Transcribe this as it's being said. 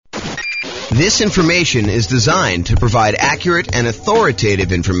This information is designed to provide accurate and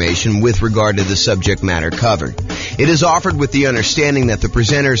authoritative information with regard to the subject matter covered. It is offered with the understanding that the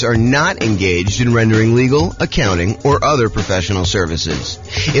presenters are not engaged in rendering legal, accounting, or other professional services.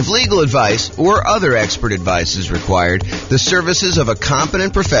 If legal advice or other expert advice is required, the services of a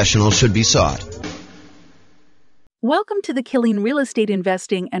competent professional should be sought. Welcome to the Killing Real Estate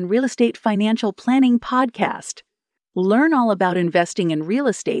Investing and Real Estate Financial Planning podcast. Learn all about investing in real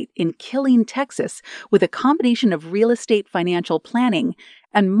estate in Killeen, Texas, with a combination of real estate financial planning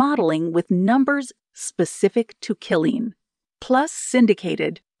and modeling with numbers specific to Killeen, plus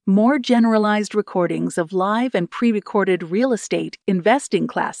syndicated, more generalized recordings of live and pre-recorded real estate investing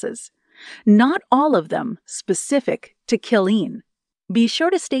classes, not all of them specific to Killeen. Be sure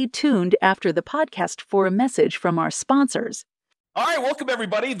to stay tuned after the podcast for a message from our sponsors. All right, welcome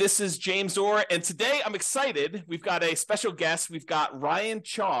everybody. This is James Orr, and today I'm excited. We've got a special guest. We've got Ryan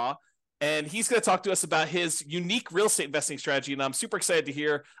Chaw, and he's going to talk to us about his unique real estate investing strategy, and I'm super excited to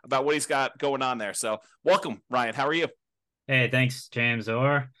hear about what he's got going on there. So welcome, Ryan. How are you? Hey, thanks, James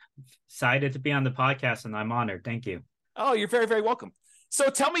Orr. Excited to be on the podcast, and I'm honored. Thank you. Oh, you're very, very welcome. So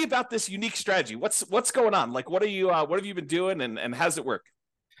tell me about this unique strategy. What's going on? Like, what have you been doing, and how does it work?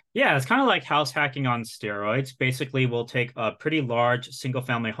 Yeah, it's kind of like house hacking on steroids. Basically, we'll take a pretty large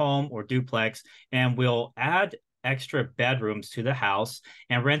single-family home or duplex, and we'll add extra bedrooms to the house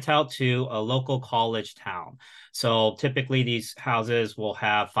and rent out to a local college town. So typically, these houses will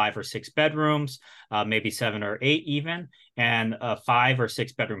have 5 or 6 bedrooms, maybe 7 or 8 even, and a 5 or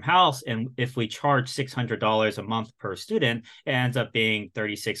 6 bedroom house. And if we charge $600 a month per student, it ends up being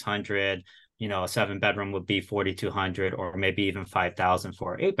 $3,600. A 7-bedroom would be $4,200, or maybe even $5,000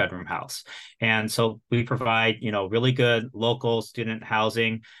 for an 8-bedroom house. And so we provide, really good local student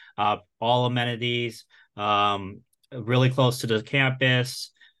housing, all amenities, really close to the campus.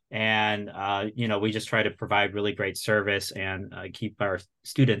 And, we just try to provide really great service and keep our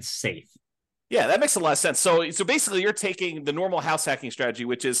students safe. Yeah, that makes a lot of sense. So basically you're taking the normal house hacking strategy,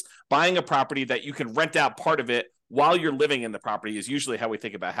 which is buying a property that you can rent out part of it while you're living in the property, is usually how we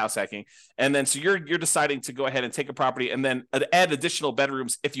think about house hacking. And then so you're deciding to go ahead and take a property and then add additional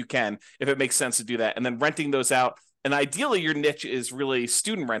bedrooms if you can, if it makes sense to do that, and then renting those out. And ideally your niche is really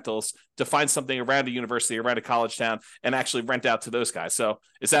student rentals, to find something around a university, around a college town, and actually rent out to those guys. So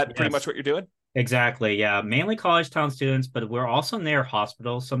is that pretty much what you're doing? Exactly. Yeah. Mainly college town students, but we're also near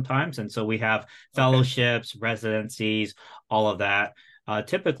hospitals sometimes. And so we have fellowships, residencies, all of that.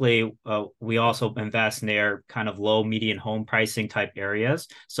 Typically, we also invest near kind of low median home pricing type areas.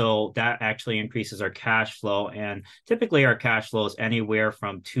 So that actually increases our cash flow. And typically our cash flow is anywhere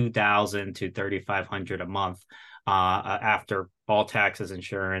from $2,000 to $3,500 a month after all taxes,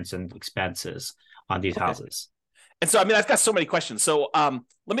 insurance, and expenses on these houses. And so, I've got so many questions. So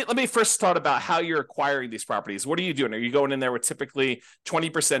let me first start about how you're acquiring these properties. What are you doing? Are you going in there with typically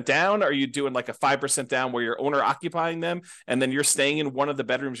 20% down? Are you doing like a 5% down where you're owner occupying them, and then you're staying in one of the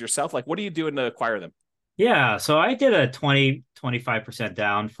bedrooms yourself? Like, what are you doing to acquire them? Yeah, so I did a 25%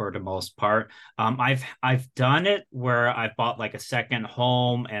 down for the most part. I've done it where I bought like a second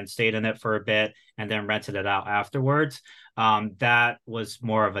home and stayed in it for a bit and then rented it out afterwards. That was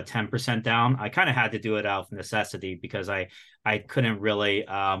more of a 10% down. I kind of had to do it out of necessity because I couldn't really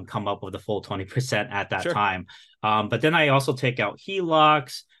come up with the full 20% at that time. But then I also take out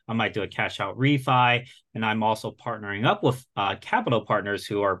HELOCs. I might do a cash out refi, and I'm also partnering up with capital partners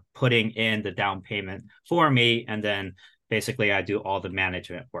who are putting in the down payment for me. And then basically I do all the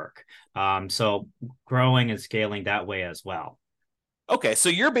management work. So growing and scaling that way as well. Okay, so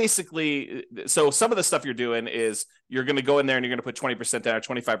you're basically, so some of the stuff you're doing is you're going to go in there and you're going to put 20% down or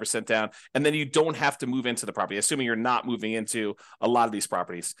 25% down, and then you don't have to move into the property, assuming you're not moving into a lot of these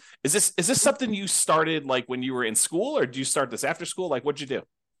properties. Is this something you started like when you were in school, or did you start this after school? Like, what'd you do?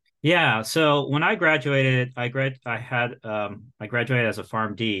 Yeah, so when I graduated, I graduated as a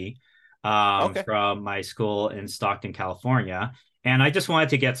PharmD from my school in Stockton, California. And I just wanted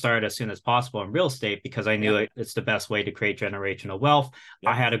to get started as soon as possible in real estate because I knew it's the best way to create generational wealth.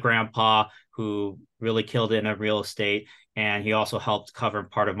 I had a grandpa who really killed it in real estate, and he also helped cover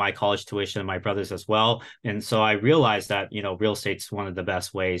part of my college tuition and my brother's as well. And so I realized that, real estate's one of the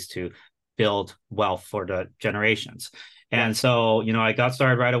best ways to build wealth for the generations. And so, I got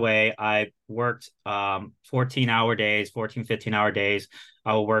started right away. I worked 15-hour days.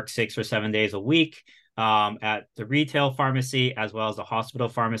 I would work 6 or 7 days a week at the retail pharmacy as well as the hospital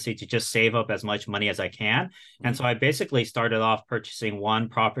pharmacy to just save up as much money as I can. And so I basically started off purchasing one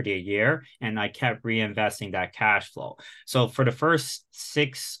property a year, and I kept reinvesting that cash flow. So for the first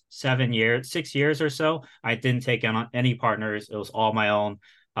 6 years or so, I didn't take on any partners. It was all my own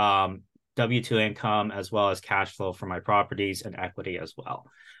W-2 income as well as cash flow for my properties and equity as well.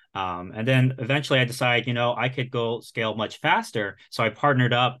 And then eventually I decided, I could go scale much faster. So I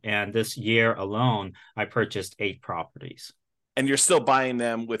partnered up, and this year alone, I purchased 8 properties. And you're still buying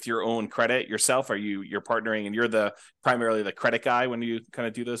them with your own credit yourself? You're partnering and you're primarily the credit guy when you kind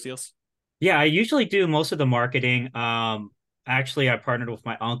of do those deals? Yeah, I usually do most of the marketing. Actually, I partnered with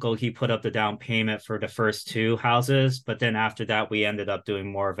my uncle. He put up the down payment for the first 2 houses, but then after that, we ended up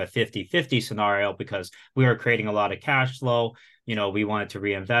doing more of a 50-50 scenario because we were creating a lot of cash flow. We wanted to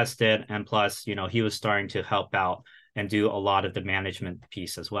reinvest it. And plus, he was starting to help out and do a lot of the management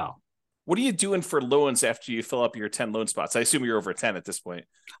piece as well. What are you doing for loans after you fill up your 10 loan spots? I assume you're over 10 at this point.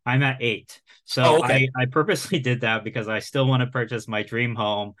 I'm at 8. So okay. I purposely did that because I still want to purchase my dream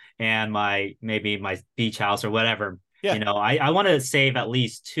home and maybe my beach house or whatever. Yeah. I want to save at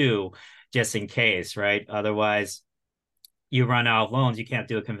least 2 just in case, right? Otherwise, you run out of loans. You can't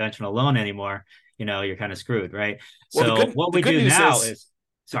do a conventional loan anymore. You're kind of screwed, right? Well, so what we do now is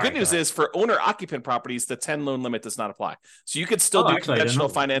the good news is for owner-occupant properties, the 10 loan limit does not apply. So you could still do conventional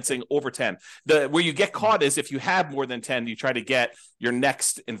financing over 10. Where you get caught is if you have more than 10, you try to get your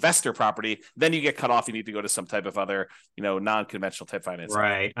next investor property, then you get cut off. You need to go to some type of other, non-conventional type financing.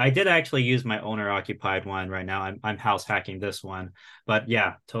 Right. I did actually use my owner-occupied one right now. I'm house hacking this one. But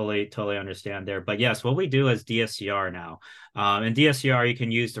yeah, totally understand there. But yes, what we do is DSCR now. In DSCR, you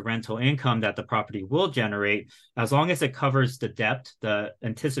can use the rental income that the property will generate as long as it covers the debt, the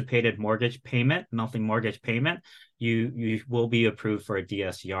anticipated mortgage payment, monthly mortgage payment. You will be approved for a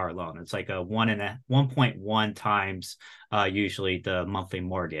DSCR loan. It's like a 1.1 times usually the monthly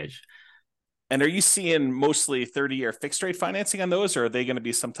mortgage. And are you seeing mostly 30-year fixed rate financing on those, or are they going to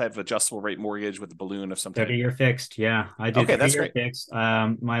be some type of adjustable rate mortgage with a balloon of some type? 30-year fixed, yeah. I do 30-year fixed.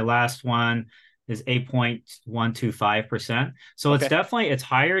 My last one is 8.125%. So it's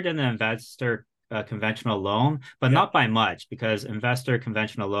higher than the investor conventional loan, but not by much, because investor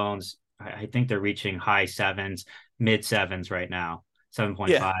conventional loans, I think they're reaching high 7s, mid 7s right now,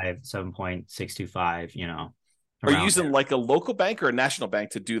 7.5, 7.625, Are you using like a local bank or a national bank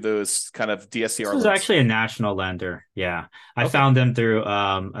to do those kind of DSCR loans? This is actually a national lender. Yeah. I found them through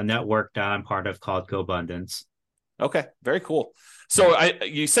a network that I'm part of called GoBundance. Okay. Very cool. So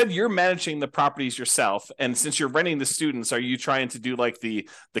you said you're managing the properties yourself. And since you're renting the students, are you trying to do like the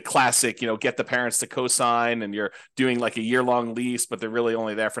classic, get the parents to co-sign, and you're doing like a year-long lease, but they're really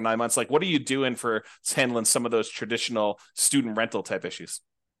only there for 9 months? Like, what are you doing for handling some of those traditional student rental type issues?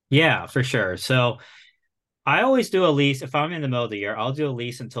 Yeah, for sure. So I always do a lease. If I'm in the middle of the year, I'll do a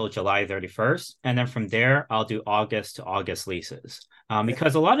lease until July 31st. And then from there, I'll do August to August leases.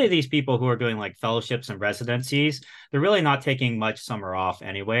 Because a lot of these people who are doing like fellowships and residencies, they're really not taking much summer off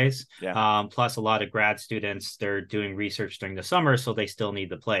anyways. Yeah. Plus a lot of grad students, they're doing research during the summer, so they still need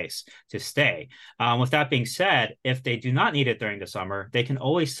the place to stay. With that being said, if they do not need it during the summer, they can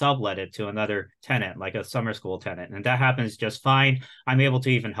always sublet it to another tenant, like a summer school tenant. And that happens just fine. I'm able to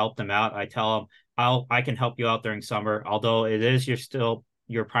even help them out. I tell them, I can help you out during summer, although it is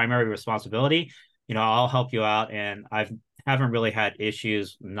your primary responsibility. I'll help you out, and haven't really had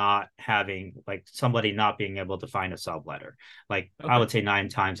issues not having like somebody not being able to find a subletter. Like I would say 9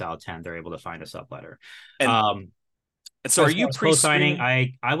 times out of 10, they're able to find a subletter. And so are you co-signing?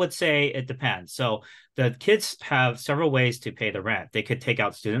 I would say it depends. So the kids have several ways to pay the rent. They could take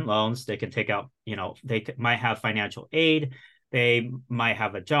out student loans. They can take out, might have financial aid. They might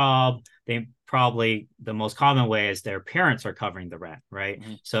have a job. The most common way is their parents are covering the rent, right?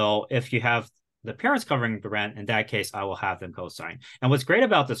 Mm-hmm. So if you have the parents covering the rent, in that case, I will have them co-sign. And what's great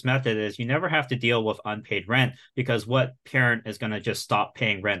about this method is you never have to deal with unpaid rent, because what parent is going to just stop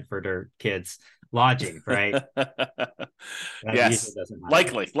paying rent for their kids' lodging, right? Yes,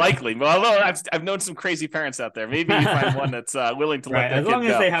 likely. Well, I've known some crazy parents out there. Maybe you find one that's willing to let their as long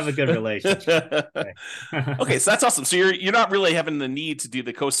as they have a good relationship. Okay, so that's awesome. So you're not really having the need to do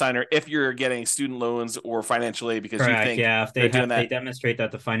the co-signer if you're getting student loans or financial aid, because you think if they demonstrate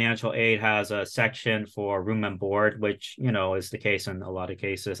that the financial aid has a section for room and board, which is the case in a lot of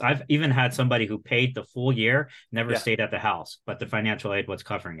cases. I've even had somebody who paid the full year, never stayed at the house, but the financial aid was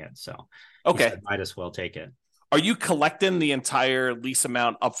covering it. So said, might as well take it. Are you collecting the entire lease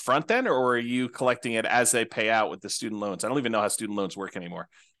amount up front then, or are you collecting it as they pay out with the student loans? I don't even know how student loans work anymore.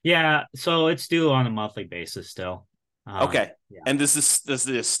 Yeah, so it's due on a monthly basis still. Okay. Yeah. And does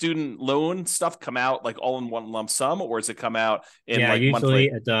the student loan stuff come out like all in one lump sum, or does it come out in usually monthly?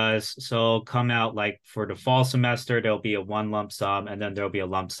 It does. So come out like for the fall semester, there'll be a one lump sum, and then there'll be a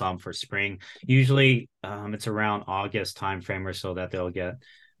lump sum for spring. Usually it's around August timeframe or so that they'll get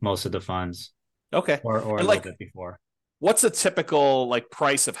most of the funds. Okay. Or a little bit before. What's a typical like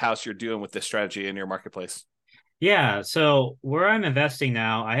price of house you're doing with this strategy in your marketplace? Yeah, so where I'm investing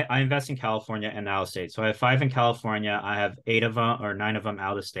now, I invest in California and out of state. So I have five in California. I have eight of them or nine of them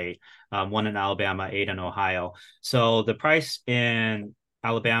out of state, one in Alabama, eight in Ohio. So the price in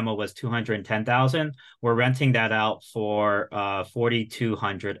Alabama was 210,000. We're renting that out for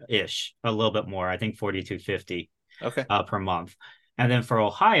 4,200 ish, a little bit more. I think 4,250 Okay. per month. And then for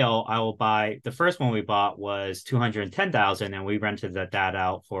Ohio, I will buy the first one we bought was 210,000, and we rented that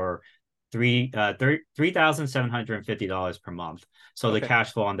out for $3,750 per month. So the Okay.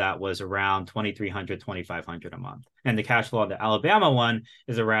 cash flow on that was around 2,300, 2,500 a month. And the cash flow on the Alabama one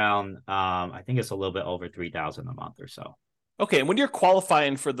is around I think it's a little bit over 3,000 a month or so. Okay. And when you're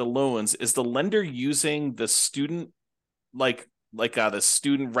qualifying for the loans, is the lender using the student like the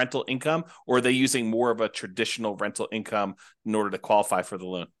student rental income, or are they using more of a traditional rental income in order to qualify for the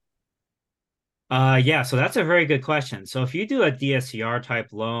loan? Yeah, so that's a very good question. So if you do a DSCR type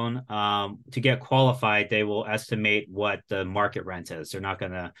loan, to get qualified, they will estimate what the market rent is. They're not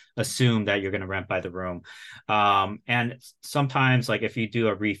going to assume that you're going to rent by the room. And sometimes, like if you do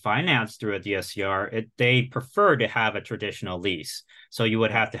a refinance through a DSCR, they prefer to have a traditional lease. So you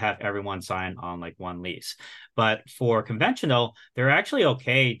would have to have everyone sign on like one lease. But for conventional, they're actually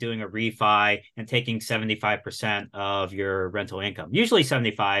okay doing a refi and taking 75% of your rental income. Usually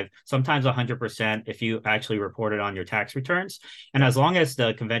 75, sometimes 100% if you actually report it on your tax returns. And as long as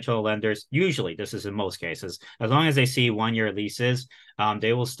the conventional lenders, usually this is in most cases, as long as they see 1 year leases,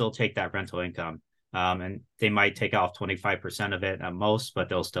 they will still take that rental income. And they might take off 25% of it at most, but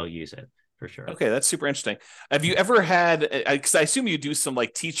they'll still use it for sure. Okay, that's super interesting. Have you ever had, because I assume you do some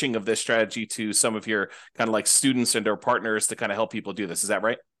like teaching of this strategy to some of your kind of like students and or partners to kind of help people do this. Is that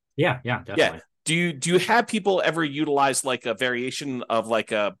right? Yeah, Yeah. definitely. Do you have people ever utilize like a variation of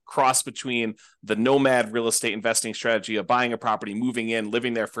like a cross between the nomad real estate investing strategy of buying a property, moving in,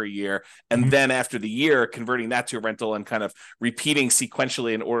 living there for a year, and Mhm. then after the year converting that to a rental and kind of repeating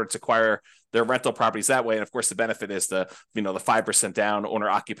sequentially in order to acquire their rental properties that way? And of course, the benefit is the 5% down owner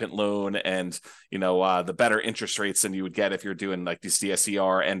occupant loan, and the better interest rates than you would get if you're doing like these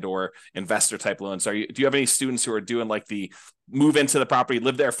DSCR and or investor type loans. Do you have any students who are doing like the move into the property,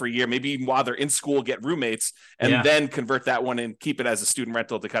 live there for a year, maybe even while they're in school, get roommates, and Yeah. then convert that one and keep it as a student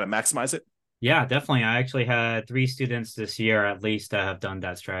rental to kind of maximize it? Yeah, definitely. I actually had three students this year at least that have done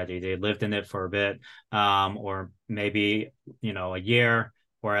that strategy. They lived in it for a bit, or maybe, a year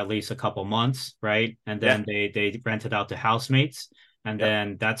or at least a couple months, right? And Yeah. then they rented out to housemates, and Yep.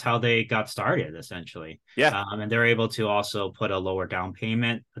 then that's how they got started essentially. Yeah. And they're able to also put a lower down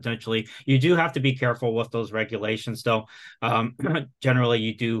payment potentially. You do have to be careful with those regulations though. Um, Generally,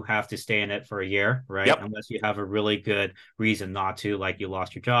 you do have to stay in it for a year, right? Yep. Unless you have a really good reason not to, like you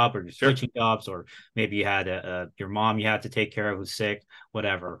lost your job or you're Sure. switching jobs, or maybe you had your mom you had to take care of who's sick,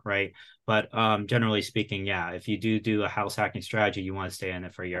 whatever, right? But generally speaking, yeah, if you do a house hacking strategy, you want to stay in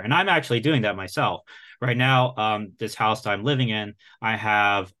it for a year. And I'm actually doing that myself. Right now, this house that I'm living in, I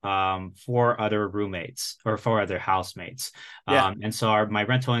have four other roommates or four other housemates. Yeah. And so my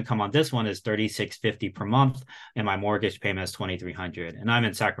rental income on this one is 3,650 per month, and my mortgage payment is 2,300. And I'm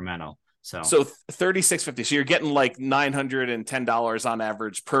in Sacramento. So So 3650. So you're getting like $910 on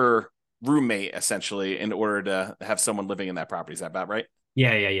average per roommate, essentially, in order to have someone living in that property. Is that about right?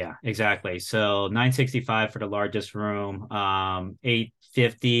 yeah, exactly. So 965 for the largest room,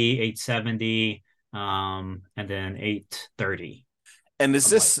 850, 870, and then 830. And is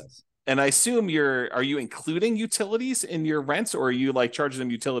Something like this, this. and I assume are you including utilities in your rents, or are you like charging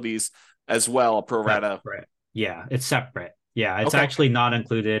them utilities as well, pro rata? Separate. Yeah, it's separate. Yeah, it's Okay. actually not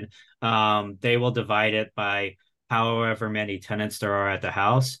included. They will divide it by however many tenants there are at the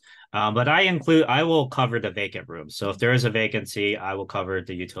house. But I will cover the vacant rooms. So if there is a vacancy, I will cover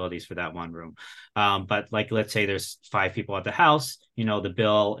the utilities for that one room. But like, let's say there's five people at the house, the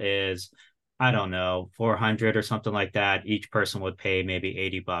bill is, I don't know, 400 or something like that. Each person would pay maybe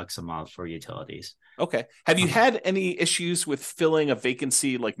 $80 a month for utilities. Okay. Have you Um, had any issues with filling a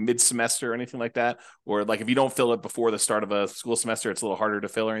vacancy like mid-semester or anything like that? Or like if you don't fill it before the start of a school semester, it's a little harder to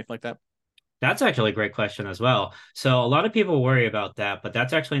fill or anything like that? That's actually a great question as well. So a lot of people worry about that, but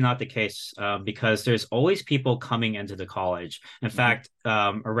that's actually not the case, because there's always people coming into the college. In Mm-hmm. fact,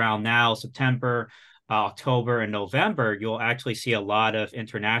 around now, September, October, and November, you'll actually see a lot of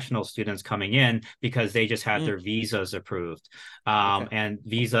international students coming in because they just had Mm. their visas approved. Okay. And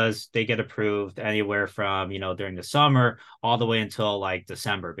visas, they get approved anywhere from, during the summer all the way until like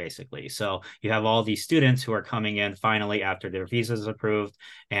December, basically. So you have all these students who are coming in finally after their visas approved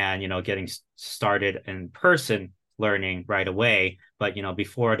and getting started in person learning right away. But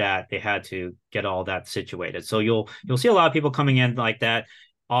before that, they had to get all that situated. So you'll see a lot of people coming in like that.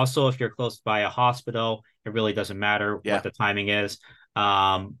 Also, if you're close by a hospital, it really doesn't matter what the timing is.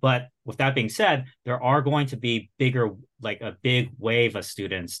 But with that being said, there are going to be a big wave of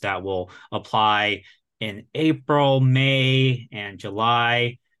students that will apply in April, May, and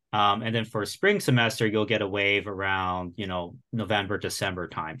July. And then for spring semester, you'll get a wave around, November, December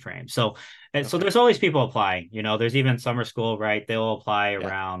timeframe. So there's always people applying. There's even summer school, right? They'll apply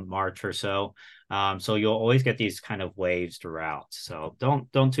around March or so. So you'll always get these kind of waves throughout. So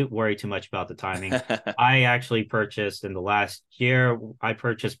don't worry too much about the timing. I actually purchased in the last year, I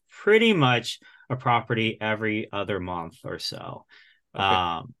purchased pretty much a property every other month or so.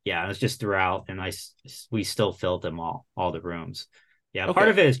 Okay. It was just throughout, and we still filled them all the rooms. Yeah, part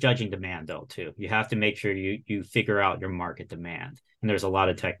of it is judging demand, though, too. You have to make sure you figure out your market demand. And there's a lot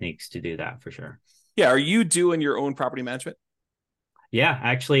of techniques to do that for sure. Yeah. Are you doing your own property management? Yeah,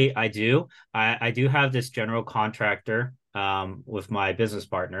 actually, I do. I do have this general contractor with my business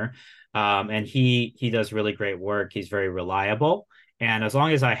partner, and he does really great work. He's very reliable. And as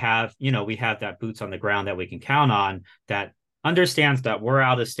long as I have, we have that boots on the ground that we can count on, that understands that we're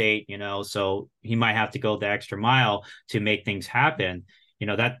out of state, so he might have to go the extra mile to make things happen.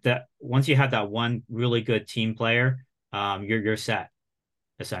 That once you have that one really good team player, you're set,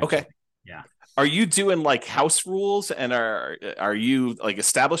 essentially. Okay. Yeah. Are you doing like house rules, and are you like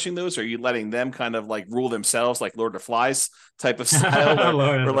establishing those? Or are you letting them kind of like rule themselves, like Lord of the Flies type of style,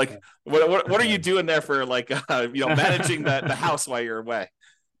 or like what are you doing there for like managing the house while you're away?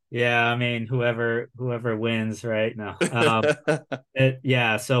 Yeah, I mean, whoever wins, right? No.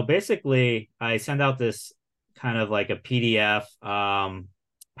 So basically I send out this kind of like a PDF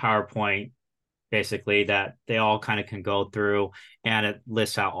PowerPoint, basically, that they all kind of can go through, and it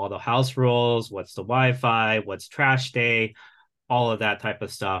lists out all the house rules, what's the Wi-Fi, what's trash day, all of that type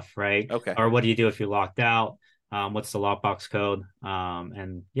of stuff, right? Okay. Or what do you do if you're locked out? What's the lockbox code?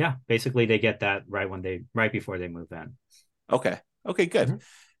 And yeah, basically they get that right before they move in. Okay, good. Mm-hmm.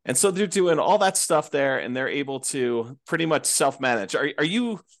 And so they're doing all that stuff there, and they're able to pretty much self-manage. Are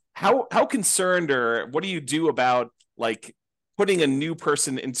you how concerned, or what do you do about like putting a new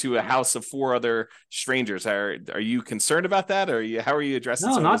person into a house of 4 other strangers? Are you concerned about that, or how are you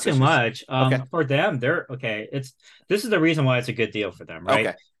addressing? No, not too much. For them, they're okay. This is the reason why it's a good deal for them, right?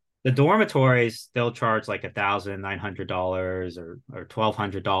 Okay. The dormitories, they'll charge like $1,900 or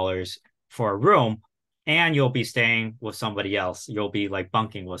 $1,200 for a room. And you'll be staying with somebody else. You'll be like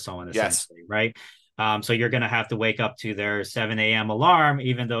bunking with someone, essentially, right? So you're going to have to wake up to their 7 a.m. alarm,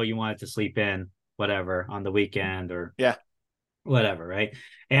 even though you wanted to sleep in, whatever, on the weekend or whatever, right?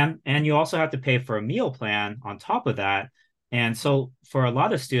 And you also have to pay for a meal plan on top of that. And so for a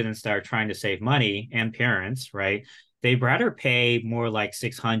lot of students that are trying to save money, and parents, right, they'd rather pay more like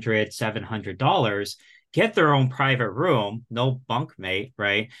 $600, $700, get their own private room, no bunkmate,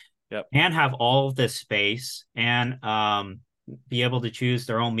 right? Yep. And have all of this space, and be able to choose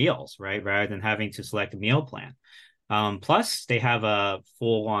their own meals, right? Rather than having to select a meal plan. Plus, they have a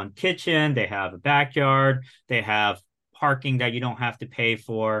full-on kitchen. They have a backyard. They have parking that you don't have to pay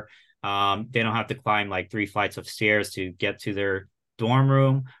for. They don't have to climb like 3 flights of stairs to get to their dorm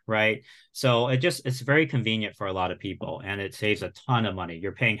room, right? So it's very convenient for a lot of people, and it saves a ton of money.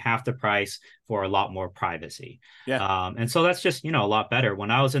 You're paying half the price for a lot more privacy. Yeah. And so that's just, a lot better. When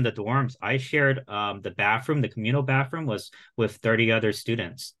I was in the dorms, I shared the bathroom. The communal bathroom was with 30 other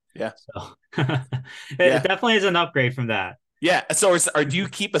students. Yeah. So it definitely is an upgrade from that. Yeah. So do you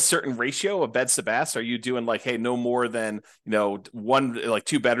keep a certain ratio of beds to baths? Are you doing like, hey, no more than,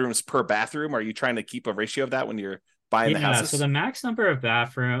 2 bedrooms per bathroom? Are you trying to keep a ratio of that when you're buying the houses? So the max number of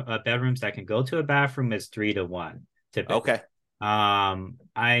bedrooms that can go to a bathroom is 3 to 1 typically. Okay.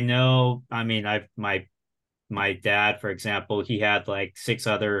 I know, I mean, my dad, for example, he had like 5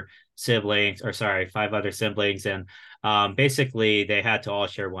 other siblings, and basically they had to all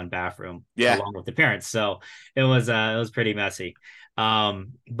share one bathroom along with the parents. So it was pretty messy.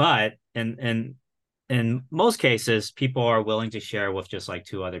 But in most cases, people are willing to share with just like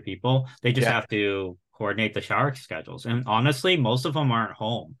 2 other people. They just have to coordinate the shower schedules. And honestly, most of them aren't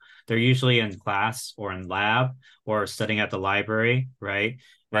home. They're usually in class or in lab or studying at the library, right?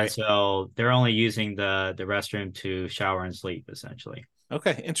 Right. And so they're only using the restroom to shower and sleep, essentially.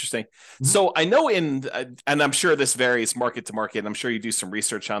 Okay, interesting. Mm-hmm. So I know and I'm sure this varies market to market, and I'm sure you do some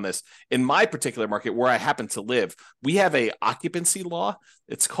research on this. In my particular market where I happen to live, we have a occupancy law.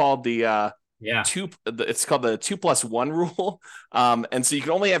 It's called it's called the 2+1 rule. And so you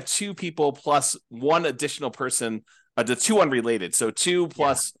can only have 2 people plus 1 additional person, the 2 unrelated. So 2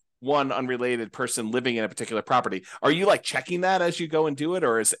 plus one unrelated person living in a particular property. Are you like checking that as you go and do it,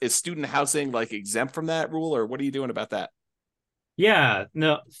 or is student housing like exempt from that rule, or what are you doing about that? Yeah,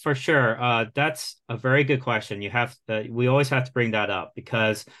 no, for sure. That's a very good question. We always have to bring that up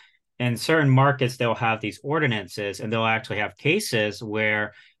because in certain markets, they'll have these ordinances and they'll actually have cases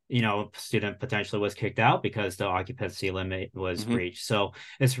where, student potentially was kicked out because the occupancy limit was breached. So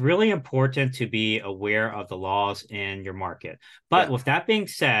it's really important to be aware of the laws in your market. But with that being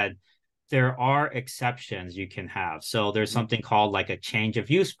said, there are exceptions you can have. So there's something called like a change of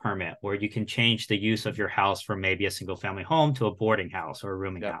use permit where you can change the use of your house from maybe a single family home to a boarding house or a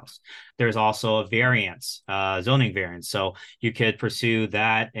rooming house. There's also a variance, zoning variance. So you could pursue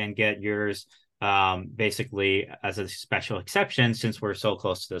that and get yours basically as a special exception since we're so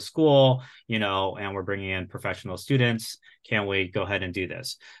close to the school, and we're bringing in professional students. Can we go ahead and do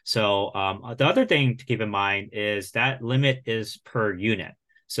this? So the other thing to keep in mind is that limit is per unit.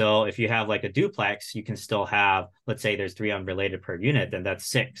 So if you have like a duplex, you can still have, let's say there's 3 unrelated per unit, then that's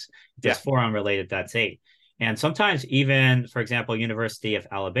 6. If there's 4 unrelated, that's 8. And sometimes even, for example, University of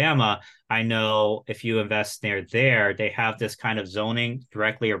Alabama, I know if you invest near there, they have this kind of zoning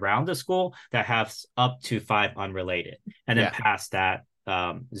directly around the school that has up to 5 unrelated. And then past that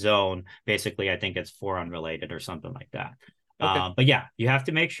zone, basically, I think it's 4 unrelated or something like that. Okay. But yeah, you have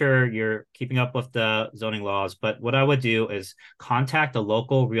to make sure you're keeping up with the zoning laws. But what I would do is contact a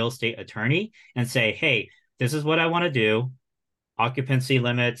local real estate attorney and say, hey, this is what I want to do. Occupancy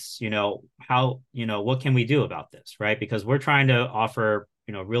limits, what can we do about this, right? Because we're trying to offer,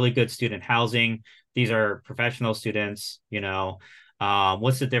 really good student housing. These are professional students,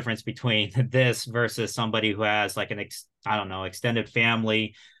 what's the difference between this versus somebody who has like extended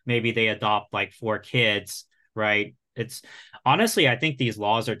family? Maybe they adopt like 4 kids, right? It's honestly, I think these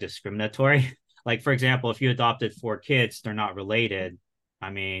laws are discriminatory. Like, for example, if you adopted 4 kids, they're not related. I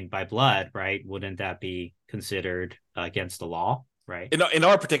mean, by blood, right? Wouldn't that be considered against the law, right? In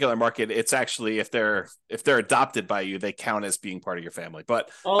our particular market, it's actually if they're adopted by you, they count as being part of your family.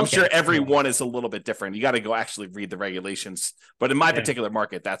 But I'm sure everyone is a little bit different. You got to go actually read the regulations. But in my particular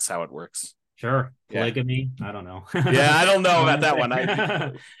market, that's how it works. Sure. Polygamy. I don't know. I don't know about that one.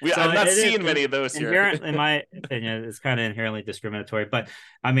 I'm not seeing many of those here. In my opinion, it's kind of inherently discriminatory. But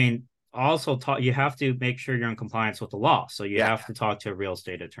I mean, also you have to make sure you're in compliance with the law. So you have to talk to a real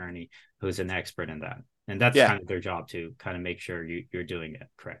estate attorney who's an expert in that. And that's kind of their job to kind of make sure you're doing it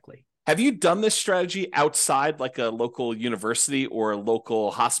correctly. Have you done this strategy outside like a local university or a local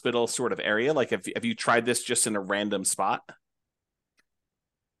hospital sort of area? Like have you tried this just in a random spot?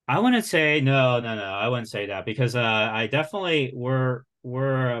 I wouldn't say no. I wouldn't say that because I definitely we're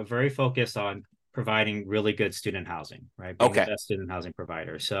very focused on providing really good student housing, right? Being the best student housing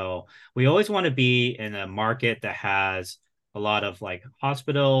provider. So we always want to be in a market that has a lot of like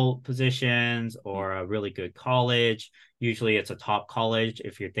hospital positions or a really good college. Usually it's a top college.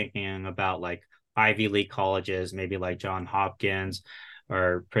 If you're thinking about like Ivy League colleges, maybe like Johns Hopkins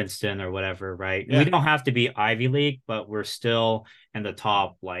or Princeton or whatever, right? We don't have to be Ivy League, but we're still in the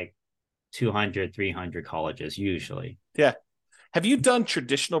top like 200, 300 colleges usually. Yeah. Have you done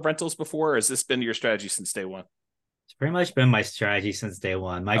traditional rentals before, or has this been your strategy since day one? It's pretty much been my strategy since day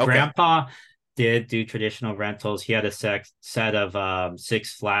one. My grandpa did do traditional rentals. He had a set of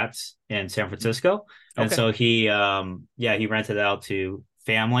 6 flats in San Francisco. And so he rented it out to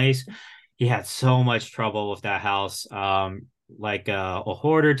families. He had so much trouble with that house. Like a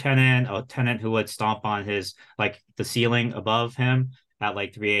hoarder tenant, a tenant who would stomp on his like the ceiling above him at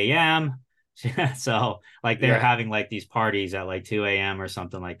like 3 a.m. So like they're having like these parties at like 2 a.m. or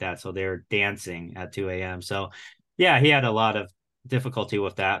something like that. So they're dancing at 2 a.m. So yeah, he had a lot of difficulty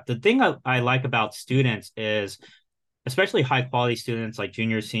with that. The thing I like about students is, especially high quality students like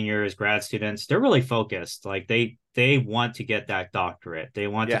juniors, seniors, grad students, they're really focused. Like they want to get that doctorate. They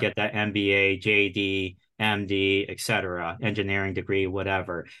want to get that MBA, JD, MD, etc., engineering degree,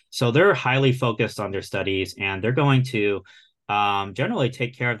 whatever. So they're highly focused on their studies and they're going to generally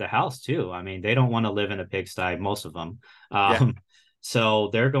take care of the house too. I mean, they don't want to live in a pigsty, most of them. So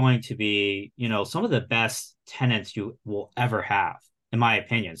they're going to be, some of the best tenants you will ever have, in my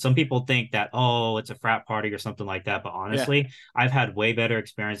opinion. Some people think that, oh, it's a frat party or something like that. But honestly, I've had way better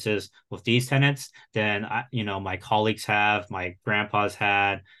experiences with these tenants than, my colleagues have, my grandpa's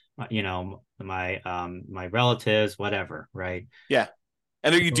had, my relatives, whatever. Right. Yeah.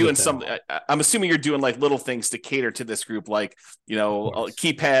 And are you doing some, I'm assuming you're doing like little things to cater to this group, like,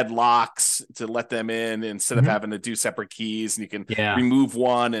 keypad locks to let them in instead of having to do separate keys, and you can remove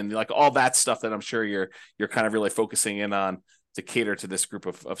one and like all that stuff that I'm sure you're kind of really focusing in on. to cater to this group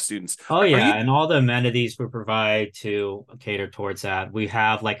of students. Oh Are yeah, you and all the amenities we provide to cater towards that. We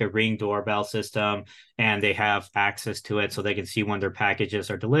have like a Ring doorbell system, and they have access to it so they can see when their packages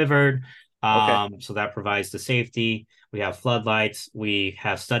are delivered. okay? So that provides the safety. We have floodlights. We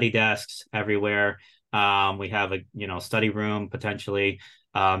have study desks everywhere. We have a study room potentially.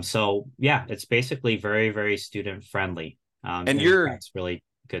 So yeah, it's basically very, very student friendly, And and that's really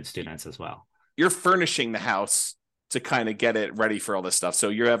good students as well. you're furnishing the house to kind of get it ready for all this stuff. So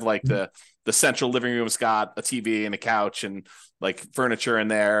you have like the central living room's got a TV and a couch and like furniture in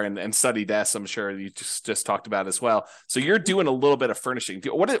there and study desks. I'm sure you just talked about as well. So you're doing a little bit of furnishing.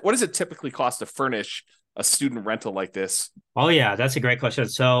 What does it typically cost to furnish a student rental like this? Oh yeah, that's a great question.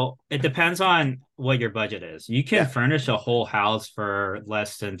 So it depends on what your budget is. You can Yeah. furnish a whole house for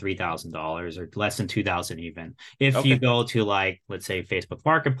less than $3,000 or less than 2,000 even. If you Okay. go to like, let's say Facebook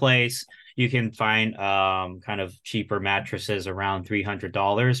Marketplace, you can find kind of cheaper mattresses around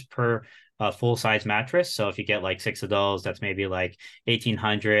 $300 per full size mattress. So if you get like six of those, that's maybe like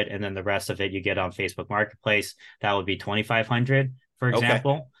 1,800, and then the rest of it you get on Facebook Marketplace, that would be 2,500, for Okay.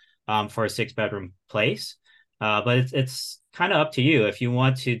 example, for a 6 bedroom place. But it's kind of up to you if you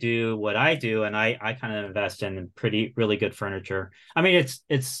want to do what I do, and I kind of invest in really good furniture. I mean,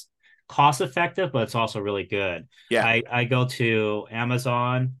 it's cost effective, but it's also really good. Yeah. I go to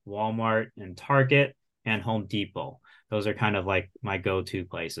Amazon, Walmart, and Target and Home Depot. Those are kind of like my go-to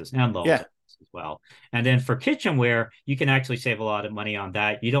places, and Lowe's Yeah. as well. And then for kitchenware, you can actually save a lot of money on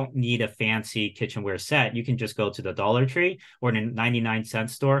that. You don't need a fancy kitchenware set. You can just go to the Dollar Tree or the 99-cent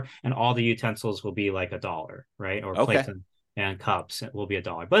store, and all the utensils will be like $1, right? Or Okay. plates and cups will be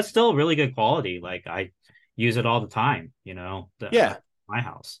 $1, but it's still really good quality. Like I use it all the time, Yeah. my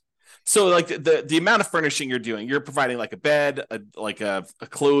house. So like the amount of furnishing you're doing, you're providing like a bed, a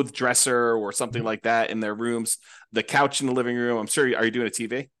clothes dresser or something like that in their rooms, the couch in the living room. I'm sure. Are you doing a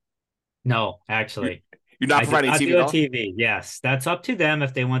TV? No, You're, actually. you're not I do providing not TV do at a all? TV. Yes, that's up to them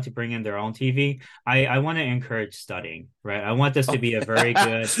if they want to bring in their own TV. I want to encourage studying, right? I want this to be a very Okay.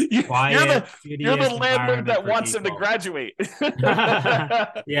 good, You're quiet, you're the studious landlord environment that for wants them to people. graduate.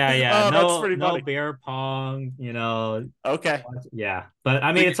 Yeah. Oh, that's No, pretty no funny. bear pong, Okay. Yeah. But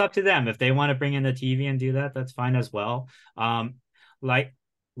I So mean, it's up to them. If they want to bring in the TV and do that, that's fine as well. Like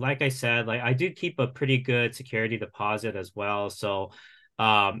like I said, like I do keep a pretty good security deposit as well. So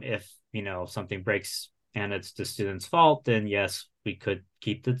if something breaks and it's the student's fault, then yes, we could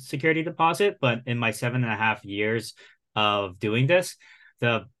keep the security deposit. But in my 7.5 years of doing this,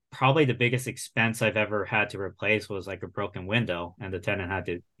 the probably the biggest expense I've ever had to replace was like a broken window, and the tenant had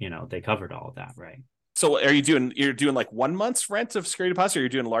to, they covered all of that, right? so you're doing like 1 month's rent of security deposit, or you're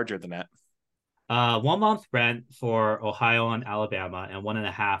doing larger than that? 1 month rent for Ohio and Alabama, and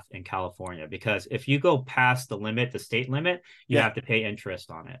 1.5 in California. Because if you go past the limit, the state limit, you Yeah. have to pay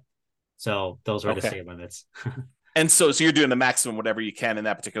interest on it. So those are the Okay. state limits. And so you're doing the maximum whatever you can in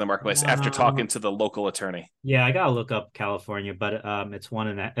that particular marketplace after Uh, talking to the local attorney. yeah, I gotta look up California, but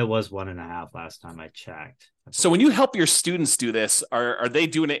it was 1.5 last time I checked, I So when believe. you help your students do this, are they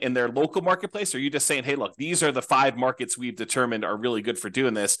doing it in their local marketplace? Or are you just saying, hey, look, these are the 5 markets we've determined are really good for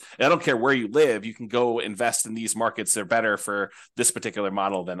doing this. And I don't care where you live, you can go invest in these markets. They're better for this particular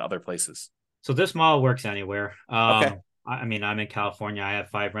model than other places. So this model works anywhere. Okay. I mean, I'm in California. I have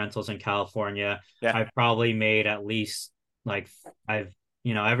 5 rentals in California. Yeah. I've probably made at least like I've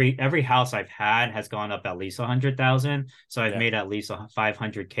every house I've had has gone up at least 100,000. So I've Yeah. made at least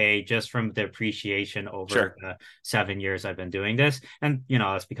 500K just from the appreciation over Sure. the 7 years I've been doing this. And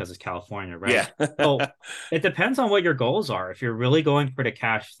that's because it's California, right? Yeah. So it depends on what your goals are. If you're really going for the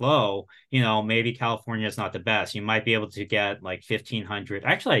cash flow, maybe California is not the best. You might be able to get like 1,500.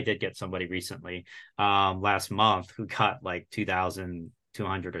 Actually, I did get somebody recently, last month, who got like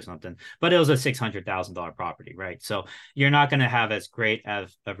 2,200 or something, but it was a $600,000 property, right? So you're not going to have as great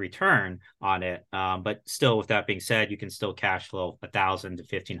of a return on it, but still, with that being said, you can still cash flow 1,000 to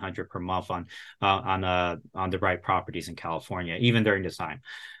 1,500 per month on the right properties in California, even during this time.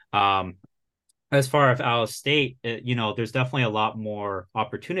 As far as out of state, there's definitely a lot more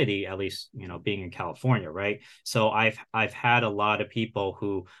opportunity, at least, being in California, right? So I've had a lot of people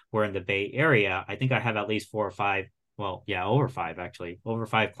who were in the Bay Area. I think I have at least 4 or 5, well, yeah, over 5 actually, over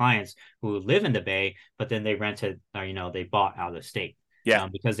 5 clients who live in the Bay, but then they rented, they bought out of state. Yeah.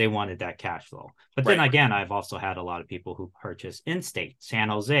 Because they wanted that cash flow. But then Right. again, I've also had a lot of people who purchase in state, San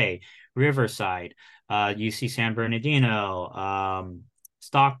Jose, Riverside, UC San Bernardino,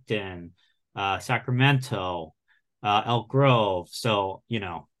 Stockton, Sacramento, Elk Grove. So,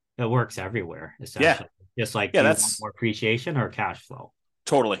 it works everywhere, Yeah. essentially. Just like, Yeah. do you want That's more appreciation or cash flow?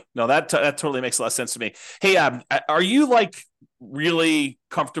 totally. No, that totally makes a lot of sense to me. Hey, are you like really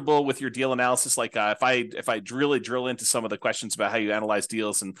comfortable with your deal analysis? Like if I really drill into some of the questions about how you analyze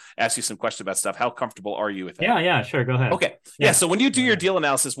deals and ask you some questions about stuff, how comfortable are you with that? Yeah, sure. Go ahead. Okay. Yeah. So when you do your deal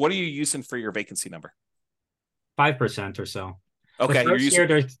analysis, what are you using for your vacancy number? 5% or so. Okay. The first year,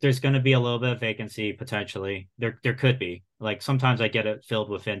 there's going to be a little bit of vacancy potentially. There could be. Like sometimes I get it filled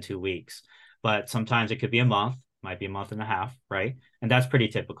within 2 weeks, but sometimes it could be a month, might be a month and a half, right? And that's pretty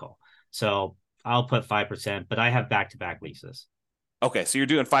typical. So I'll put 5%, but I have back-to-back leases. Okay, so you're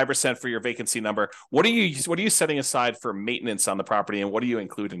doing 5% for your vacancy number. What are you setting aside for maintenance on the property, and what do you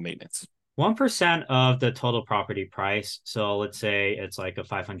include in maintenance? 1% of the total property price. So let's say it's like a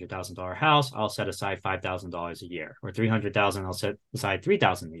 $500,000 house. I'll set aside $5,000 a year, or 300,000. I'll set aside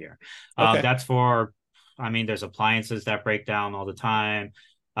 3,000 a year. Okay. That's for. I mean, there's appliances that break down all the time.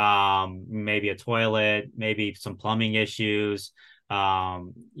 Maybe a toilet, maybe some plumbing issues. Every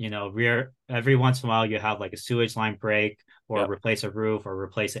once in a while you have like a sewage line break, or replace a roof, or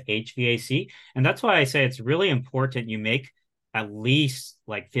replace a HVAC. And that's why I say it's really important you make at least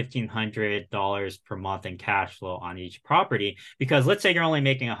like $1,500 per month in cash flow on each property. Because let's say you're only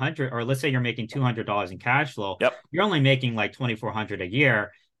making 100, or let's say you're making $200 in cash flow. You're only making like 2,400 a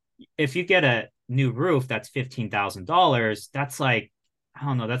year. If you get a new roof, that's $15,000. That's like, I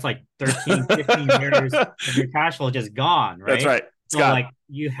don't know, that's like 13, 15 years of your cash flow just gone, right? That's right. So like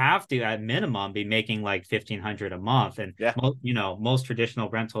you have to at minimum be making like 1,500 a month, and most traditional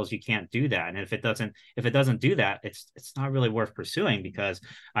rentals you can't do that. And if it doesn't do that, it's not really worth pursuing, because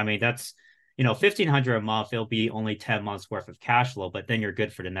I mean that's 1,500 a month, it'll be only 10 months worth of cash flow, but then you're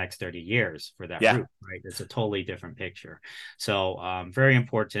good for the next 30 years for that roof, right? It's a totally different picture. So very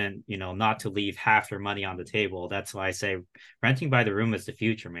important, not to leave half your money on the table. That's why I say renting by the room is the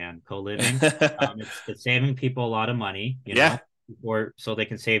future, man. Co-living, it's saving people a lot of money, or so they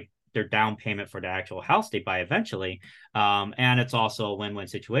can save their down payment for the actual house they buy eventually. And it's also a win-win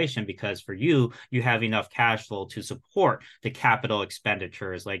situation, because for you have enough cash flow to support the capital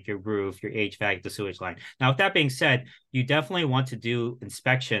expenditures like your roof, your HVAC, the sewage line. Now, with that being said, you definitely want to do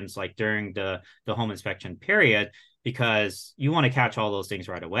inspections like during the home inspection period, because you want to catch all those things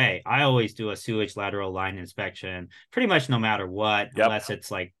right away. I always do a sewage lateral line inspection pretty much no matter what, unless it's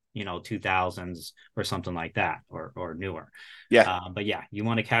like 2000s or something like that, or newer. But you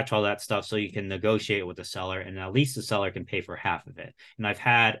want to catch all that stuff so you can negotiate with the seller, and at least the seller can pay for half of it. And I've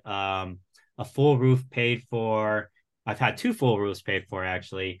had a full roof paid for. I've had 2 full roofs paid for,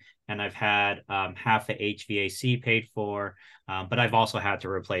 actually, and I've had half the HVAC paid for, but I've also had to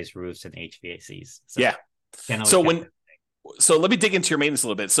replace roofs and HVACs. So let me dig into your maintenance a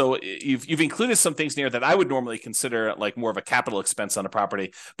little bit. So you've included some things in here that I would normally consider like more of a capital expense on a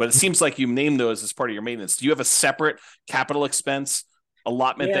property, but it seems like you named those as part of your maintenance. Do you have a separate capital expense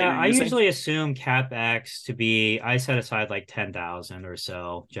allotment that you're using? I usually assume CapEx to be, I set aside like 10,000 or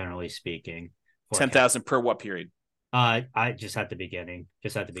so, generally speaking. 10,000 per what period? I just at the beginning.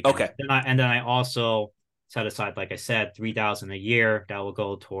 Okay. Then I also set aside, like I said, 3,000 a year that will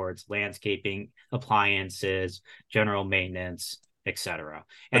go towards landscaping, appliances, general maintenance, etc.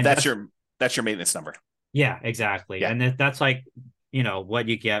 And that's your maintenance number. Yeah, exactly. Yeah. And that's like, what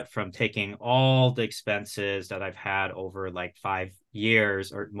you get from taking all the expenses that I've had over like 5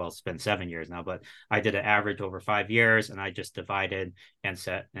 years, or well, it's been 7 years now, but I did an average over 5 years, and I just divided and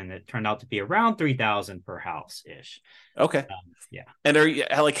set, and it turned out to be around 3,000 per house ish. Okay. And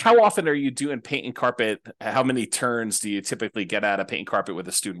how often are you doing paint and carpet? How many turns do you typically get out of paint and carpet with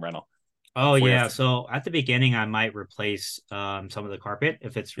a student rental? Oh, yeah. So at the beginning, I might replace some of the carpet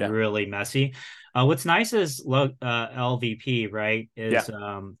if it's really messy. What's nice is LVP, right, is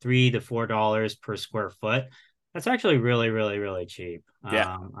 $3 to $4 per square foot. That's actually really, really, really cheap.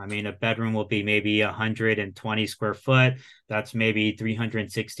 I mean, a bedroom will be maybe 120 square foot. That's maybe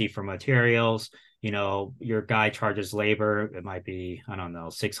 360 for materials. Your guy charges labor. It might be, I don't know,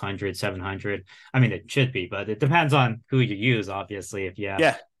 600, 700. I mean, it should be, but it depends on who you use, obviously. If you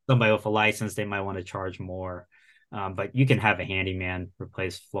have somebody with a license, they might want to charge more. But you can have a handyman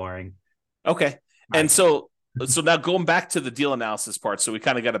replace flooring. Okay. And so now going back to the deal analysis part, so we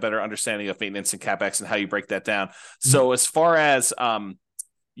kind of got a better understanding of maintenance and CapEx and how you break that down. So as far as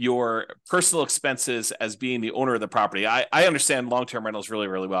your personal expenses as being the owner of the property, I understand long-term rentals really,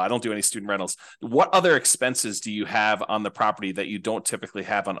 really well. I don't do any student rentals. What other expenses do you have on the property that you don't typically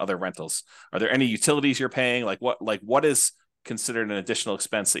have on other rentals? Are there any utilities you're paying? Like what is considered an additional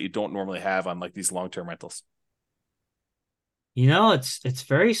expense that you don't normally have on like these long-term rentals? It's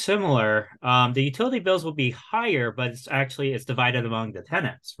very similar. The utility bills will be higher, but it's divided among the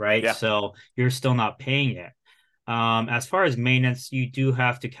tenants, right? Yeah. So you're still not paying it. As far as maintenance, you do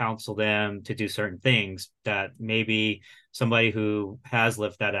have to counsel them to do certain things that maybe somebody who has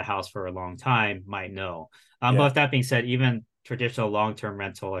lived at a house for a long time might know. But Yeah. with that being said, even traditional long-term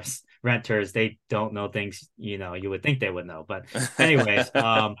renters, they don't know things, you would think they would know. But anyways,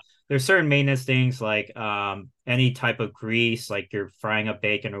 there's certain maintenance things like any type of grease, like you're frying up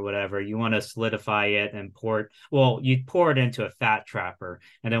bacon or whatever, you want to solidify it and you pour it into a fat trapper,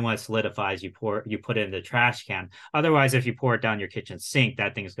 and then when it solidifies, you put it in the trash can. Otherwise, if you pour it down your kitchen sink,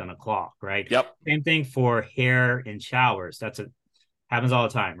 that thing's going to clog, right? Yep. Same thing for hair in showers. Happens all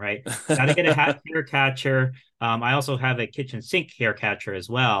the time, right? Got to get a hair catcher. I also have a kitchen sink hair catcher as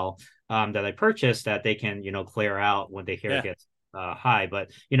well, that I purchased, that they can, clear out when the hair gets high.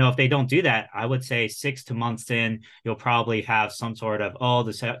 But if they don't do that, I would say 6 to months in, you'll probably have some sort of,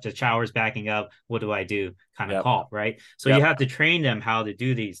 the shower's backing up, what do I do, kind of call, right? So you have to train them how to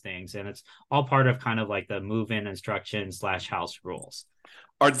do these things, and it's all part of kind of like the move-in instructions / house rules.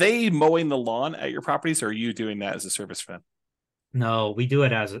 Are they mowing the lawn at your properties, or are you doing that as a service for them? No, I do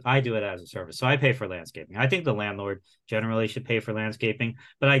it as a service. So I pay for landscaping. I think the landlord generally should pay for landscaping,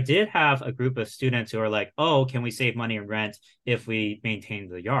 but I did have a group of students who are like, "Oh, can we save money in rent if we maintain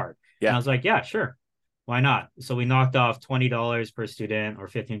the yard?" Yeah. And I was like, "Yeah, sure. Why not?" So we knocked off $20 per student or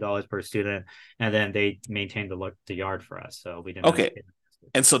 $15 per student, and then they maintained the yard for us. So we didn't. Okay.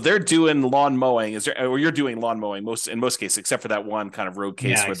 And so they're doing lawn mowing. Or you're doing lawn mowing in most cases, except for that one kind of road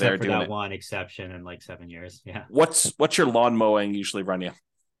case where they're doing that one exception in like 7 years. Yeah. What's your lawn mowing usually run you?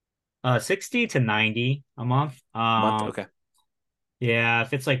 60 to 90 a month. Month? Okay. Yeah,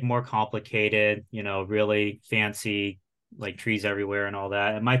 if it's like more complicated, really fancy, like trees everywhere and all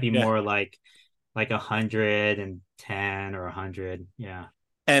that, it might be more like 110 or 100. Yeah.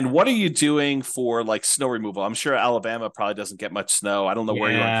 And what are you doing for like snow removal? I'm sure Alabama probably doesn't get much snow. I don't know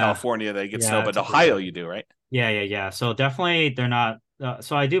where you are in California, they get snow, but Ohio you do, right? Yeah. So definitely they're not.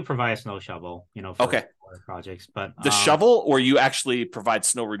 So I do provide a snow shovel, for projects, but the shovel, or you actually provide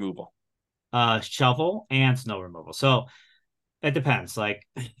snow removal? Shovel and snow removal. So it depends. Like,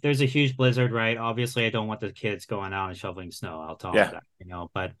 there's a huge blizzard, right? Obviously, I don't want the kids going out and shoveling snow. I'll tell them that,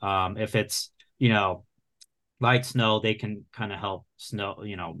 But if it's light snow, they can kind of help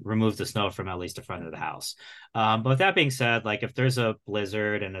remove the snow from at least the front of the house. But with that being said, like if there's a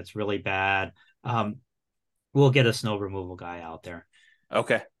blizzard and it's really bad, we'll get a snow removal guy out there.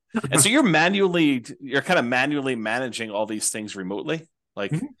 Okay. And so you're kind of manually managing all these things remotely?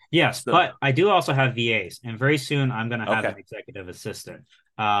 Like, yes, but I do also have VAs, and very soon I'm going to have an executive assistant.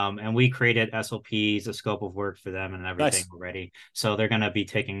 And we created SOPs, a scope of work for them and everything already. So they're going to be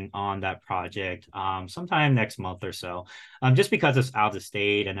taking on that project sometime next month or so. Just because it's out of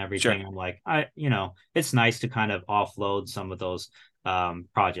state and everything, I'm like, it's nice to kind of offload some of those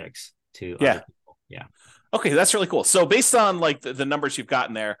projects to other people. Yeah. Okay, that's really cool. So based on like the numbers you've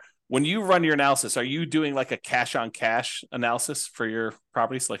gotten there, when you run your analysis, are you doing like a cash on cash analysis for your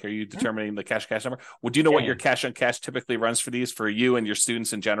properties? Like, are you determining the cash number? Well, do you know what your cash on cash typically runs for these, for you and your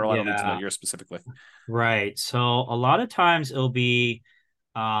students in general? I don't need to know yours specifically. Right. So a lot of times it'll be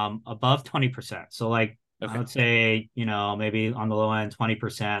above 20%. So like, I would say, maybe on the low end,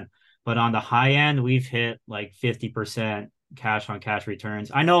 20%, but on the high end, we've hit like 50% cash on cash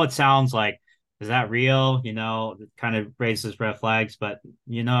returns. I know it sounds like, is that real? It kind of raises red flags, but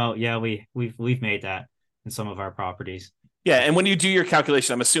we've made that in some of our properties. Yeah, and when you do your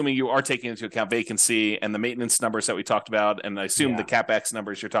calculation, I'm assuming you are taking into account vacancy and the maintenance numbers that we talked about, and I assume the CapEx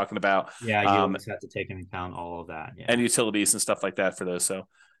numbers you're talking about. Yeah, you always have to take into account all of that. Yeah. And utilities and stuff like that for those. So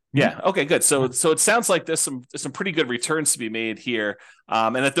yeah. Okay, good. So it sounds like there's some pretty good returns to be made here.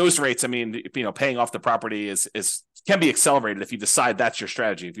 And at those rates, I mean, paying off the property is can be accelerated if you decide that's your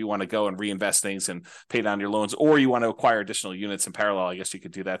strategy. If you want to go and reinvest things and pay down your loans, or you want to acquire additional units in parallel, I guess you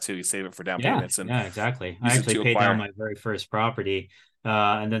could do that too. You save it for down payments. And exactly. I actually paid down my very first property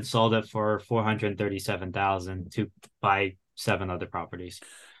and then sold it for $437,000 to buy 7 other properties.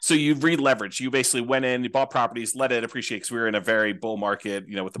 So you re-leveraged. You basically went in, you bought properties, let it appreciate, because we were in a very bull market,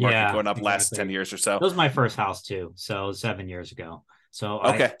 with the market going up last 10 years or so. That was my first house too. So 7 years ago. So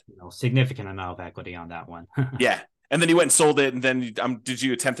significant amount of equity on that one. Yeah. And then you went and sold it. And then did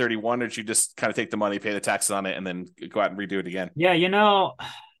you 1031, or did you just kind of take the money, pay the taxes on it, and then go out and redo it again? Yeah.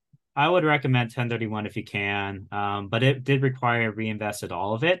 I would recommend 1031 if you can. But it did require reinvested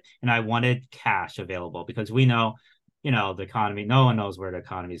all of it. And I wanted cash available because we know, the economy, no one knows where the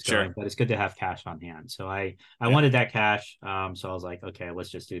economy is going, but it's good to have cash on hand. So I wanted that cash. So I was like, okay, let's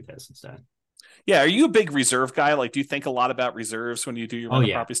just do this instead. Yeah. Are you a big reserve guy? Like, do you think a lot about reserves when you do your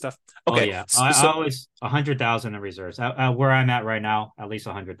property stuff? Okay. Yeah. I always 100,000 in reserves. Where I'm at right now, at least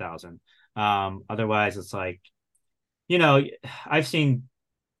 100,000. Otherwise it's like, I've seen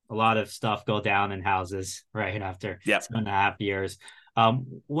a lot of stuff go down in houses right after Yep. 7.5 years.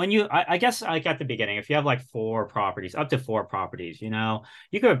 When I guess like at the beginning, if you have like four properties, up to four properties, you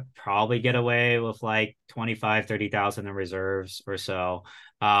could probably get away with like 25, 30,000 in reserves or so.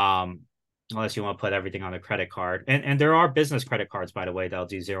 Unless you want to put everything on a credit card. And there are business credit cards, by the way, that'll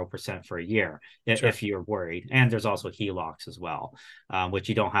do 0% for a year if you're worried. And there's also HELOCs as well, which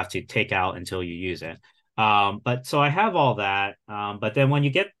you don't have to take out until you use it. But so I have all that. But then when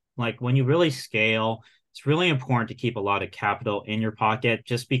you really scale, it's really important to keep a lot of capital in your pocket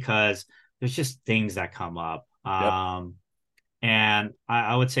just because there's just things that come up. And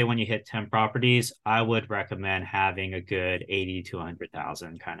I would say when you hit 10 properties, I would recommend having a good 80 to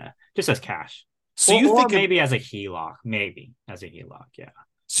 100,000 kind of just as cash. So you think maybe as a HELOC, yeah.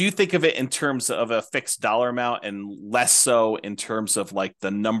 So you think of it in terms of a fixed dollar amount and less so in terms of like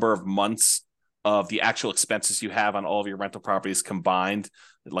the number of months of the actual expenses you have on all of your rental properties combined,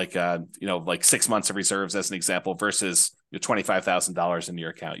 like like 6 months of reserves as an example versus your $25,000 in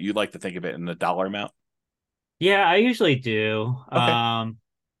your account. You like to think of it in the dollar amount? Yeah, I usually do. Okay.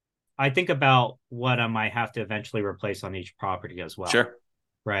 I think about what I might have to eventually replace on each property as well. Sure.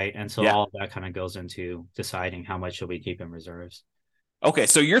 Right. And so all of that kind of goes into deciding how much should we keep in reserves. Okay.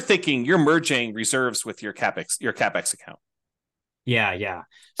 So you're merging reserves with your CapEx account. Yeah.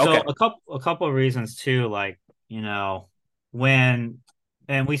 So okay. a couple of reasons too, like,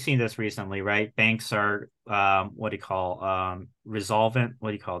 and we've seen this recently, right? Banks are what do you call resolvent?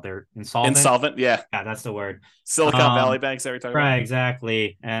 What do you call it? They're insolvent. Insolvent, yeah. Yeah, that's the word. Silicon Valley banks that we're talking about. Right,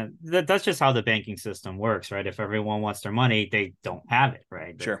 exactly. And that's just how the banking system works, right? If everyone wants their money, they don't have it,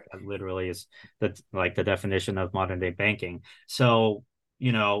 right? Sure. That literally is the definition of modern day banking. So,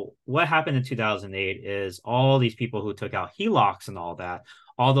 what happened in 2008 is all these people who took out HELOCs and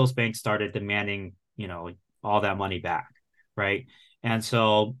all those banks started demanding, all that money back, right? And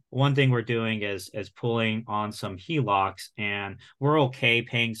so one thing we're doing is pulling on some HELOCs, and we're okay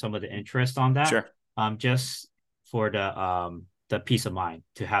paying some of the interest on that. Sure. Just for the peace of mind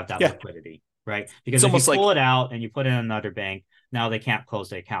to have that liquidity, right? Because if you pull it out and you put it in another bank, now they can't close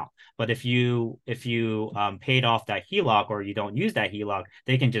the account. But if you paid off that HELOC or you don't use that HELOC,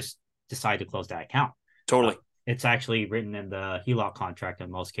 they can just decide to close that account. Totally. It's actually written in the HELOC contract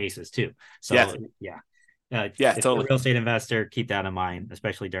in most cases too. So if totally. You're a real estate investor, keep that in mind,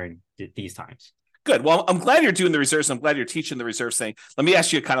 especially during these times. Good. Well, I'm glad you're doing the reserves. I'm glad you're teaching the reserves thing. Let me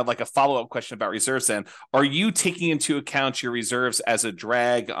ask you kind of like a follow-up question about reserves then. Are you taking into account your reserves as a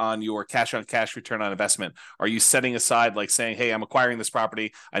drag on your cash-on-cash return on investment? Are you setting aside like saying, hey, I'm acquiring this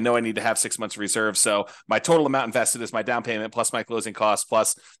property. I know I need to have 6 months of reserves. So my total amount invested is my down payment plus my closing costs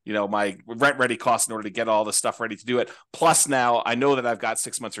plus, my rent-ready costs in order to get all the stuff ready to do it. Plus now I know that I've got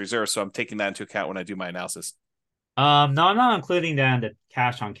 6 months of reserves. So I'm taking that into account when I do my analysis. No, I'm not including that in the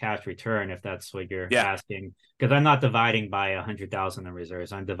cash on cash return if that's what you're asking, because I'm not dividing by 100,000 in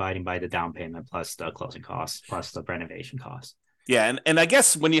reserves. I'm dividing by the down payment plus the closing costs plus the renovation costs. Yeah, and I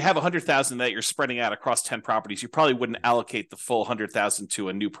guess when you have 100,000 that you're spreading out across 10 properties, you probably wouldn't allocate the full 100,000 to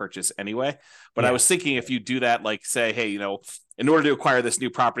a new purchase anyway. But I was thinking if you do that, like say, hey, in order to acquire this new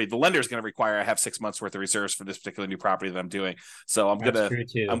property, the lender is going to require I have 6 months worth of reserves for this particular new property that I'm doing. So I'm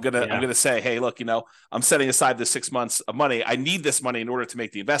gonna say, hey, look, I'm setting aside this 6 months of money. I need this money in order to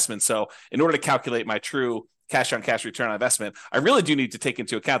make the investment. So in order to calculate my true cash on cash return on investment, I really do need to take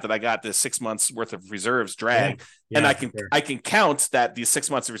into account that I got this 6 months worth of reserves drag, and I can count that these 6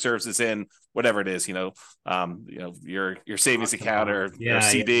 months of reserves is in whatever it is, your savings account or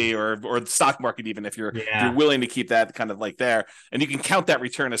CD or the stock market, even if you're willing to keep that kind of like there, and you can count that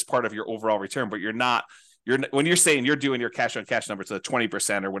return as part of your overall return, but you're not. When you're saying you're doing your cash on cash number to the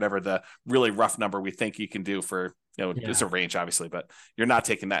 20% or whatever the really rough number we think you can do for, it's a range obviously, but you're not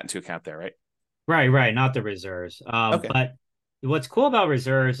taking that into account there, right? Right. Not the reserves. Okay. But what's cool about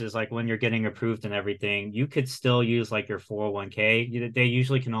reserves is like when you're getting approved and everything, you could still use like your 401k. They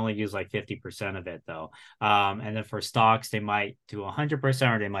usually can only use like 50% of it though. And then for stocks, they might do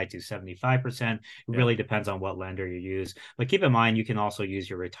 100% or they might do 75%. It really depends on what lender you use. But keep in mind, you can also use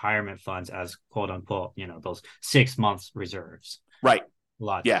your retirement funds as quote unquote, those 6 months reserves. Right. A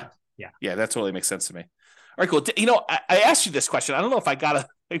lot. Yeah, that totally makes sense to me. All right, cool. I asked you this question. I don't know if I got a.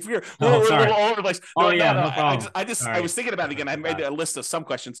 If you're all over the place. No, problem. I was thinking about it again. I made a list of some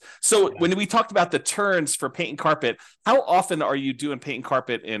questions. So when we talked about the turns for paint and carpet, how often are you doing paint and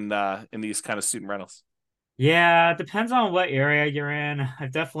carpet in these kind of student rentals? Yeah, it depends on what area you're in.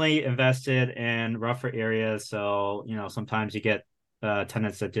 I've definitely invested in rougher areas. So, sometimes you get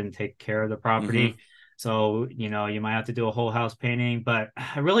tenants that didn't take care of the property. Mm-hmm. So, you might have to do a whole house painting, but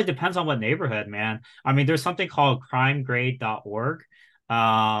it really depends on what neighborhood, man. I mean, there's something called crimegrade.org.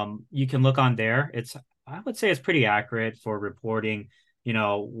 You can look on there. I would say it's pretty accurate for reporting,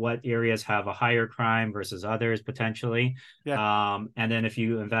 what areas have a higher crime versus others potentially. Yeah. And then if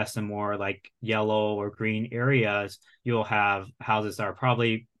you invest in more like yellow or green areas, you'll have houses that are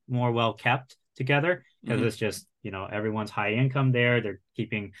probably more well kept together because it's just, everyone's high income there. They're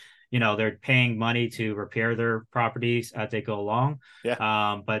keeping, they're paying money to repair their properties as they go along.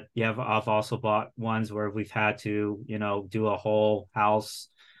 Yeah. But I've also bought ones where we've had to, do a whole house,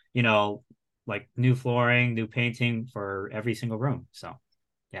 like new flooring, new painting for every single room. So,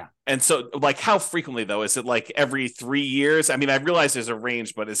 yeah. And so, like, how frequently though? Is it like every 3 years? I mean, I realize there's a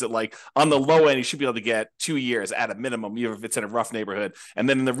range, but is it like on the low end, you should be able to get 2 years at a minimum, even if it's in a rough neighborhood. And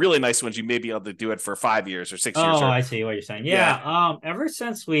then in the really nice ones, you may be able to do it for 5 years or 6 years. Oh, Or, I see what you're saying. yeah. Yeah. Ever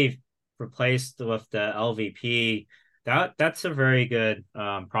since we've replaced with the LVP, that's a very good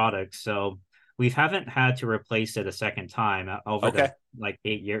product. So we haven't had to replace it a second time over Okay. the like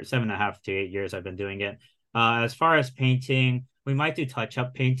 8 years, 7.5 to 8 years I've been doing it. As far as painting, we might do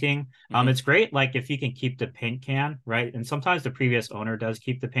touch-up painting. It's great, like if you can keep the paint can, right? And sometimes the previous owner does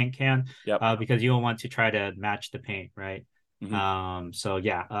keep the paint can, Yep. because you don't want to try to match the paint, right? So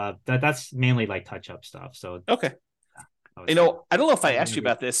yeah, that's mainly like touch-up stuff. So Okay. I say I don't know if I asked you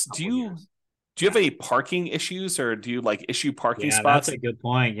every about this. couple years. Do you have any parking issues, or do you like issue parking Yeah, that's spots? a good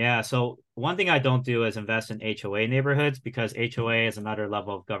point. Yeah. So one thing I don't do is invest in HOA neighborhoods because HOA is another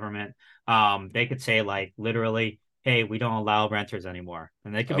level of government. They could say like literally, hey, we don't allow renters anymore.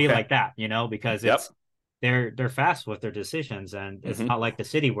 And they could be Okay. like that, because Yep. they're fast with their decisions, and it's Mm-hmm. not like the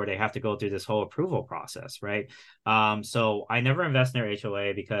city where they have to go through this whole approval process, right? So I never invest in their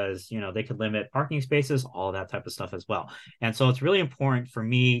HOA because they could limit parking spaces, all that type of stuff as well. And so it's really important for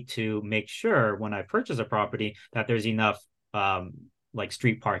me to make sure when I purchase a property that there's enough like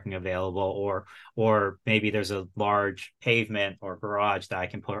street parking available, or maybe there's a large pavement or garage that I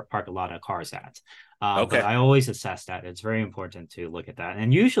can park a lot of cars at. But Okay. I always assess that. It's very important to look at that.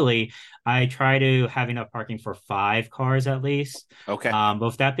 And usually I try to have enough parking for 5 cars at least. Okay. But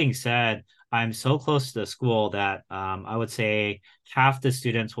with that being said, I'm so close to the school that I would say half the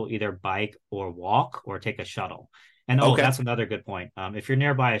students will either bike or walk or take a shuttle. And Okay. that's another good point. If you're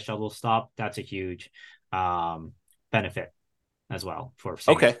nearby a shuttle stop, that's a huge benefit as well for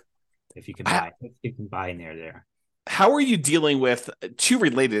Okay. safety. How, If you can buy near there. how are you dealing with two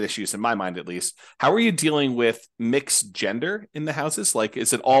related issues in my mind, at least? How are you dealing with mixed gender in the houses? Like,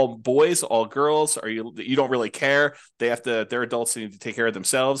 is it all boys, all girls? Are you don't really care? They're adults, they need to take care of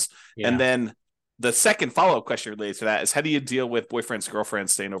themselves. And Yeah. then the second follow-up question related to that is, how do you deal with boyfriends,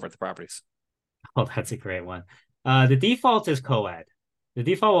 girlfriends staying over at the properties? Oh, that's a great one. The default is co-ed. The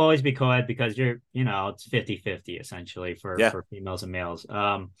default will always be co-ed because it's 50-50 essentially for Yeah. females and males.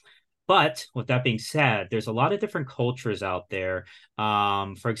 But with that being said, there's a lot of different cultures out there.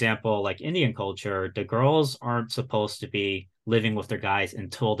 For example, like Indian culture, the girls aren't supposed to be living with their guys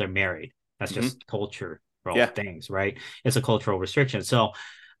until they're married. That's Mm-hmm. just cultural Yeah. things, right? It's a cultural restriction. So,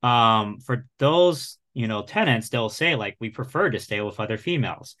 for those, tenants, they'll say like, we prefer to stay with other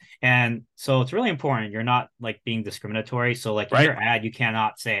females. And so it's really important. You're not like being discriminatory. So like in Right. your ad, you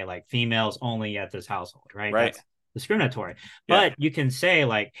cannot say like females only at this household, right? Right. That's discriminatory. Yeah. But you can say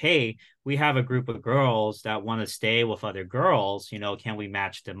like, hey, we have a group of girls that want to stay with other girls, can we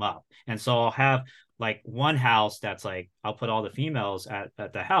match them up? And so I'll have like one house that's like, I'll put all the females at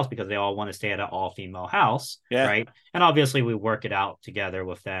the house because they all want to stay at an all female house, Yeah. right? And obviously we work it out together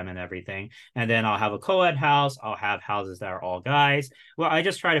with them and everything. And then I'll have a co-ed house. I'll have houses that are all guys. Well, I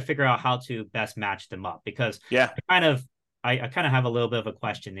just try to figure out how to best match them up because Yeah. I kind of have a little bit of a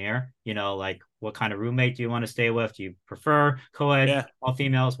questionnaire, like what kind of roommate do you want to stay with? Do you prefer co-ed, Yeah. all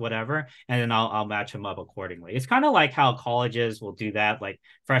females, whatever? And then I'll match them up accordingly. It's kind of like how colleges will do that, like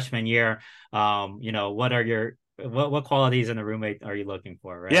freshman year. What are what qualities in a roommate are you looking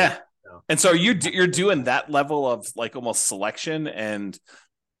for, right? Yeah. So, And so you're doing that level of like almost selection and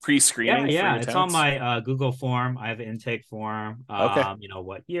pre-screening for yeah. your It's on tenants? my Google form. I have an intake form. Okay.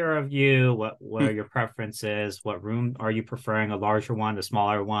 What year of you, what are your preferences, what room are you preferring, a larger one, a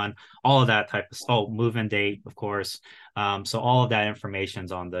smaller one, all of that type of stuff. Oh, move-in date, of course. So all of that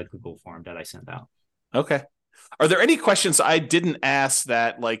information's on the Google form that I sent out. Okay. Are there any questions I didn't ask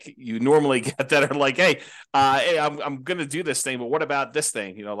that like you normally get that are like, hey, I'm gonna do this thing, but what about this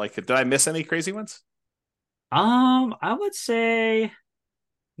thing? Like, did I miss any crazy ones? I would say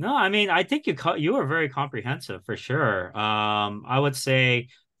no. I mean, I think you were very comprehensive for sure. I would say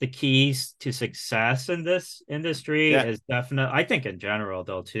the keys to success in this industry Yeah. is definitely, I think in general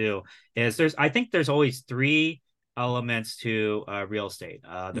though too, is I think there's always 3 elements to real estate. The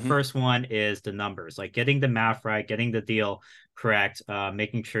Mm-hmm. first one is the numbers, like getting the math right, getting the deal correct,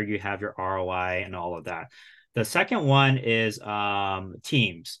 making sure you have your ROI and all of that. The second one is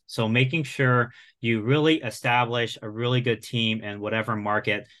teams. So making sure you really establish a really good team in whatever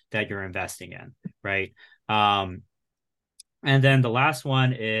market that you're investing in, right? And then the last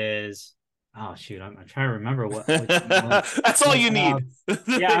one is, oh shoot, I'm trying to remember which one. That's all But, you need.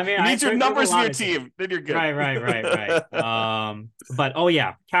 yeah, I mean, You need your there's a numbers in lot your of things. team, then you're good. Right. But oh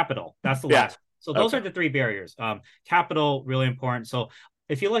yeah, capital. That's the Yeah. last. So those Okay. are the three barriers. Capital, really important. So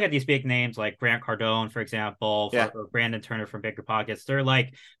if you look at these big names like Grant Cardone, for example, Yeah. or Brandon Turner from Bigger Pockets, they're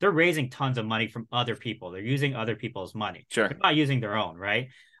raising tons of money from other people. They're using other people's money. Sure. They're not using their own, right?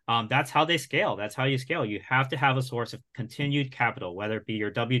 That's how they scale. That's how you scale. You have to have a source of continued capital, whether it be your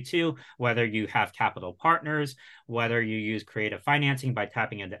W-2, whether you have capital partners, whether you use creative financing by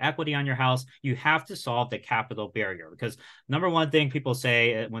tapping into equity on your house. You have to solve the capital barrier, because number one thing people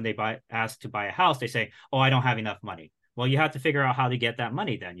say when they ask to buy a house, they say, oh, I don't have enough money. Well, you have to figure out how to get that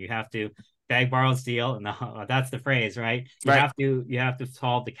money. Then you have to beg, borrow, steal, and that's the phrase, right? You have to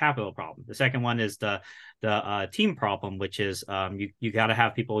solve the capital problem. The second one is the team problem, which is you got to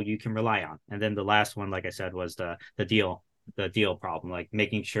have people you can rely on. And then the last one, like I said, was the deal problem, like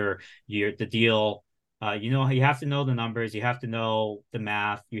making sure the deal. You have to know the numbers, you have to know the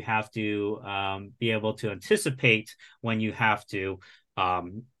math, you have to be able to anticipate when you have to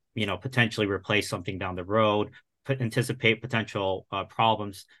potentially replace something down the road, anticipate potential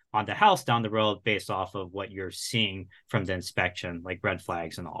problems on the house down the road based off of what you're seeing from the inspection, like red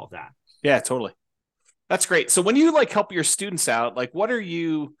flags and all of that. Yeah, totally. That's great. So when you help your students out, what are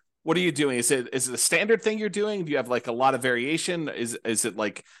you doing? Is it a standard thing you're doing? Do you have a lot of variation? Is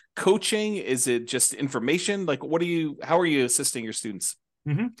it coaching? Is it just information? How are you assisting your students?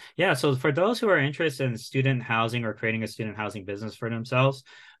 Mm-hmm. Yeah. So for those who are interested in student housing or creating a student housing business for themselves,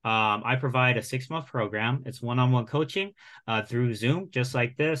 I provide a 6-month program. It's one-on-one coaching through Zoom, just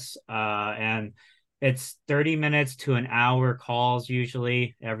like this. And it's 30 minutes to an hour calls,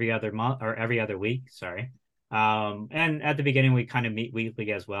 usually every other month or every other week. Sorry. And at the beginning, we kind of meet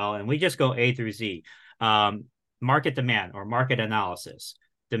weekly as well. And we just go A through Z. Market demand or market analysis,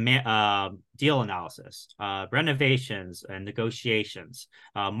 deal analysis, renovations and negotiations,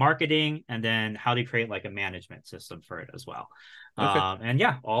 marketing, and then how to create a management system for it as well. Okay. And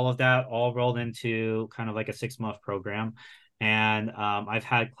yeah, all of that all rolled into kind of a 6-month program. And I've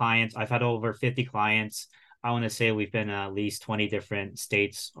had over 50 clients. I want to say we've been in at least 20 different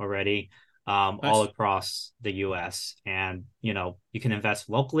states already, nice. All across the US. And, you can invest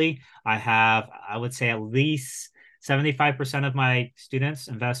locally. I would say at least 75% of my students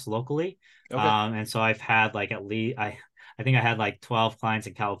invest locally. Okay. And so I've had at least, I think I had 12 clients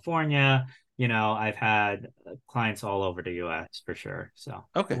in California. I've had clients all over the US for sure. So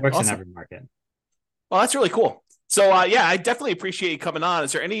okay, it works awesome. in every market. Well, that's really cool. So yeah, I definitely appreciate you coming on.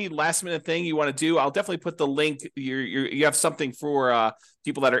 Is there any last minute thing you want to do? I'll definitely put the link. You have something for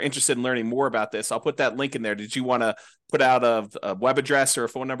people that are interested in learning more about this. I'll put that link in there. Did you want to put out a web address or a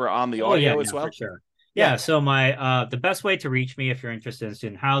phone number on the audio as well? For sure. Yeah. So the best way to reach me if you're interested in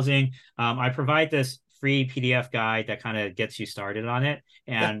student housing, I provide this free PDF guide that kind of gets you started on it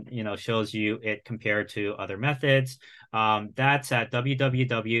and, shows you it compared to other methods. That's at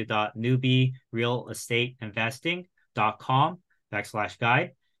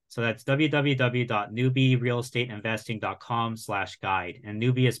www.newbierealestateinvesting.com/guide. So that's www.newbierealestateinvesting.com/guide. And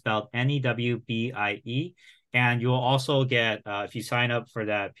newbie is spelled NEWBIE. And you'll also get, if you sign up for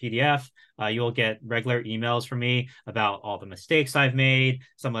that PDF, you'll get regular emails from me about all the mistakes I've made,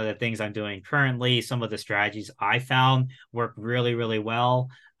 some of the things I'm doing currently, some of the strategies I found work really, really well.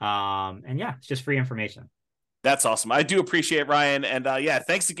 And yeah, it's just free information. That's awesome. I do appreciate it, Ryan. And yeah,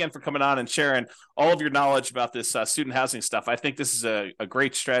 thanks again for coming on and sharing all of your knowledge about this student housing stuff. I think this is a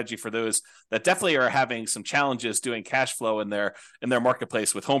great strategy for those that definitely are having some challenges doing cash flow in their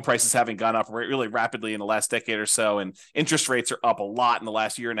marketplace, with home prices having gone up really rapidly in the last decade or so. And interest rates are up a lot in the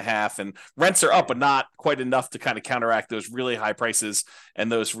last year and a half, and rents are up, but not quite enough to kind of counteract those really high prices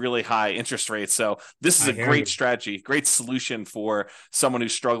and those really high interest rates. So this is a great strategy, great solution for someone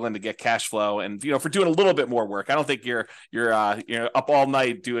who's struggling to get cash flow. And, for doing a little bit more work. I don't think you're up all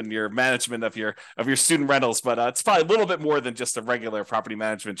night doing your management of your student rentals, but it's probably a little bit more than just a regular property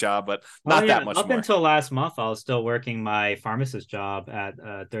management job, but not that much up more. Until last month, I was still working my pharmacist job at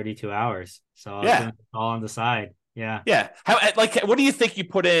 32 hours. So I was doing it all on the side. Yeah. Yeah. What do you think you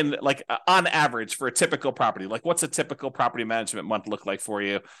put in, on average for a typical property? What's a typical property management month look like for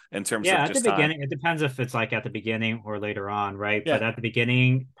you in terms of just at the beginning? time? It depends if it's at the beginning or later on, right? Yeah. But at the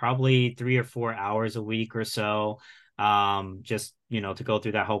beginning, probably 3 or 4 hours a week or so, just, to go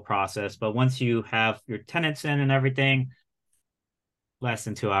through that whole process. But once you have your tenants in and everything, less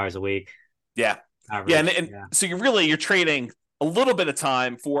than 2 hours a week. Yeah. Average. Yeah. And so you're trading a little bit of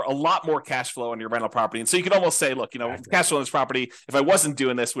time for a lot more cash flow on your rental property. And so you could almost say, look, Exactly. cash flow on this property, if I wasn't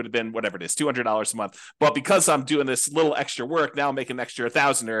doing this, would have been whatever it is, $200 a month. But because I'm doing this little extra work, now I'm making an extra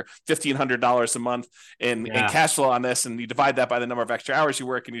 $1,000 or $1,500 a month in cash flow on this. And you divide that by the number of extra hours you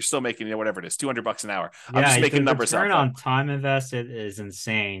work, and you're still making, whatever it is, $200 an hour. I'm just making numbers up. The return on time invested is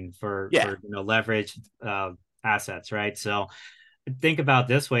insane for leverage assets, right? So think about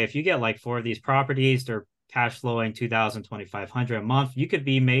this way: if you get like 4 of these properties, they're cash flowing $2,000, $2,500 a month. You could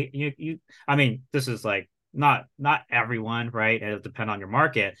be I mean, this is like not everyone, right? It'll depend on your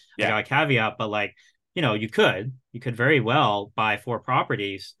market. I got a caveat, but like, you could very well buy 4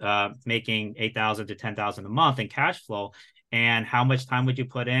 properties, making $8,000 to $10,000 a month in cash flow. And how much time would you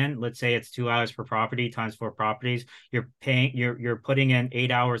put in? Let's say it's 2 hours per property times 4 properties. You're putting in 8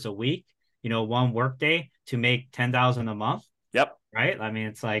 hours a week, one work day to make $10,000 a month. Yep. Right. I mean,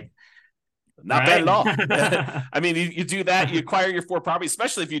 it's like, not bad at all. I mean, you do that, you acquire your 4 properties,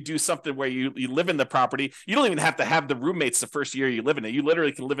 especially if you do something where you live in the property. You don't even have to have the roommates the first year you live in it. You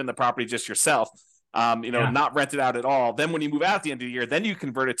literally can live in the property just yourself. Not rent it out at all. Then when you move out at the end of the year, then you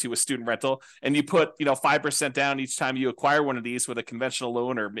convert it to a student rental, and you put 5% down each time you acquire one of these with a conventional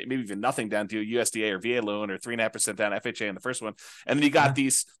loan, or maybe even nothing down to a USDA or VA loan, or 3.5% down FHA in the first one. And then you got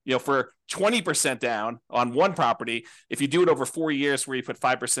these, for 20% down on one property. If you do it over 4 years, where you put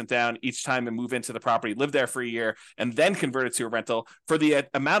 5% down each time and move into the property, live there for a year, and then convert it to a rental for the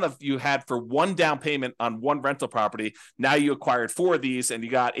amount of you had for one down payment on one rental property. Now you acquired 4 of these, and you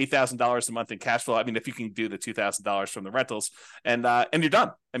got $8,000 a month in cash flow. I mean, if you can do the $2,000 from the rentals, and you're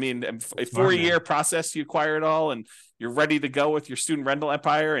done. I mean, a 4-year process, you acquire it all, and you're ready to go with your student rental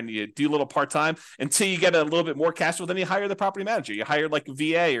empire, and you do a little part-time until you get a little bit more cash flow. Then you hire the property manager. You hire like a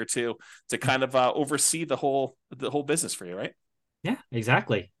VA or 2 to kind of oversee the whole business for you, right? Yeah,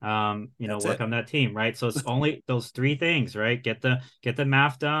 exactly. Work on that team, right? So it's only those 3 things, right? Get the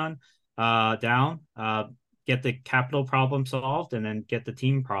math down, get the capital problem solved, and then get the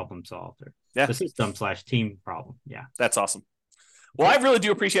team problem solved. The system/team problem. Yeah. That's awesome. Well, I really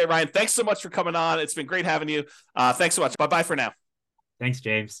do appreciate it, Ryan. Thanks so much for coming on. It's been great having you. Thanks so much. Bye-bye for now. Thanks,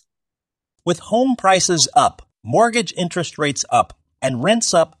 James. With home prices up, mortgage interest rates up, and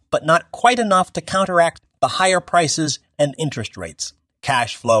rents up, but not quite enough to counteract the higher prices and interest rates,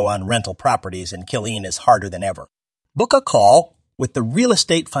 cash flow on rental properties in Killeen is harder than ever. Book a call with the Real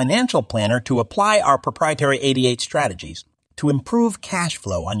Estate Financial Planner to apply our proprietary 88 strategies to improve cash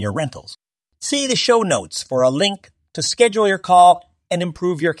flow on your rentals. See the show notes for a link to schedule your call and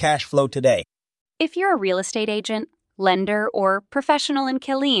improve your cash flow today. If you're a real estate agent, lender, or professional in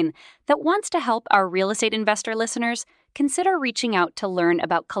Killeen that wants to help our real estate investor listeners, consider reaching out to learn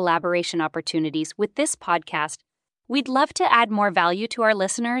about collaboration opportunities with this podcast. We'd love to add more value to our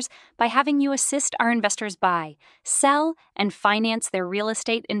listeners by having you assist our investors buy, sell, and finance their real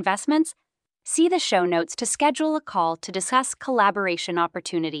estate investments. See the show notes to schedule a call to discuss collaboration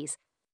opportunities.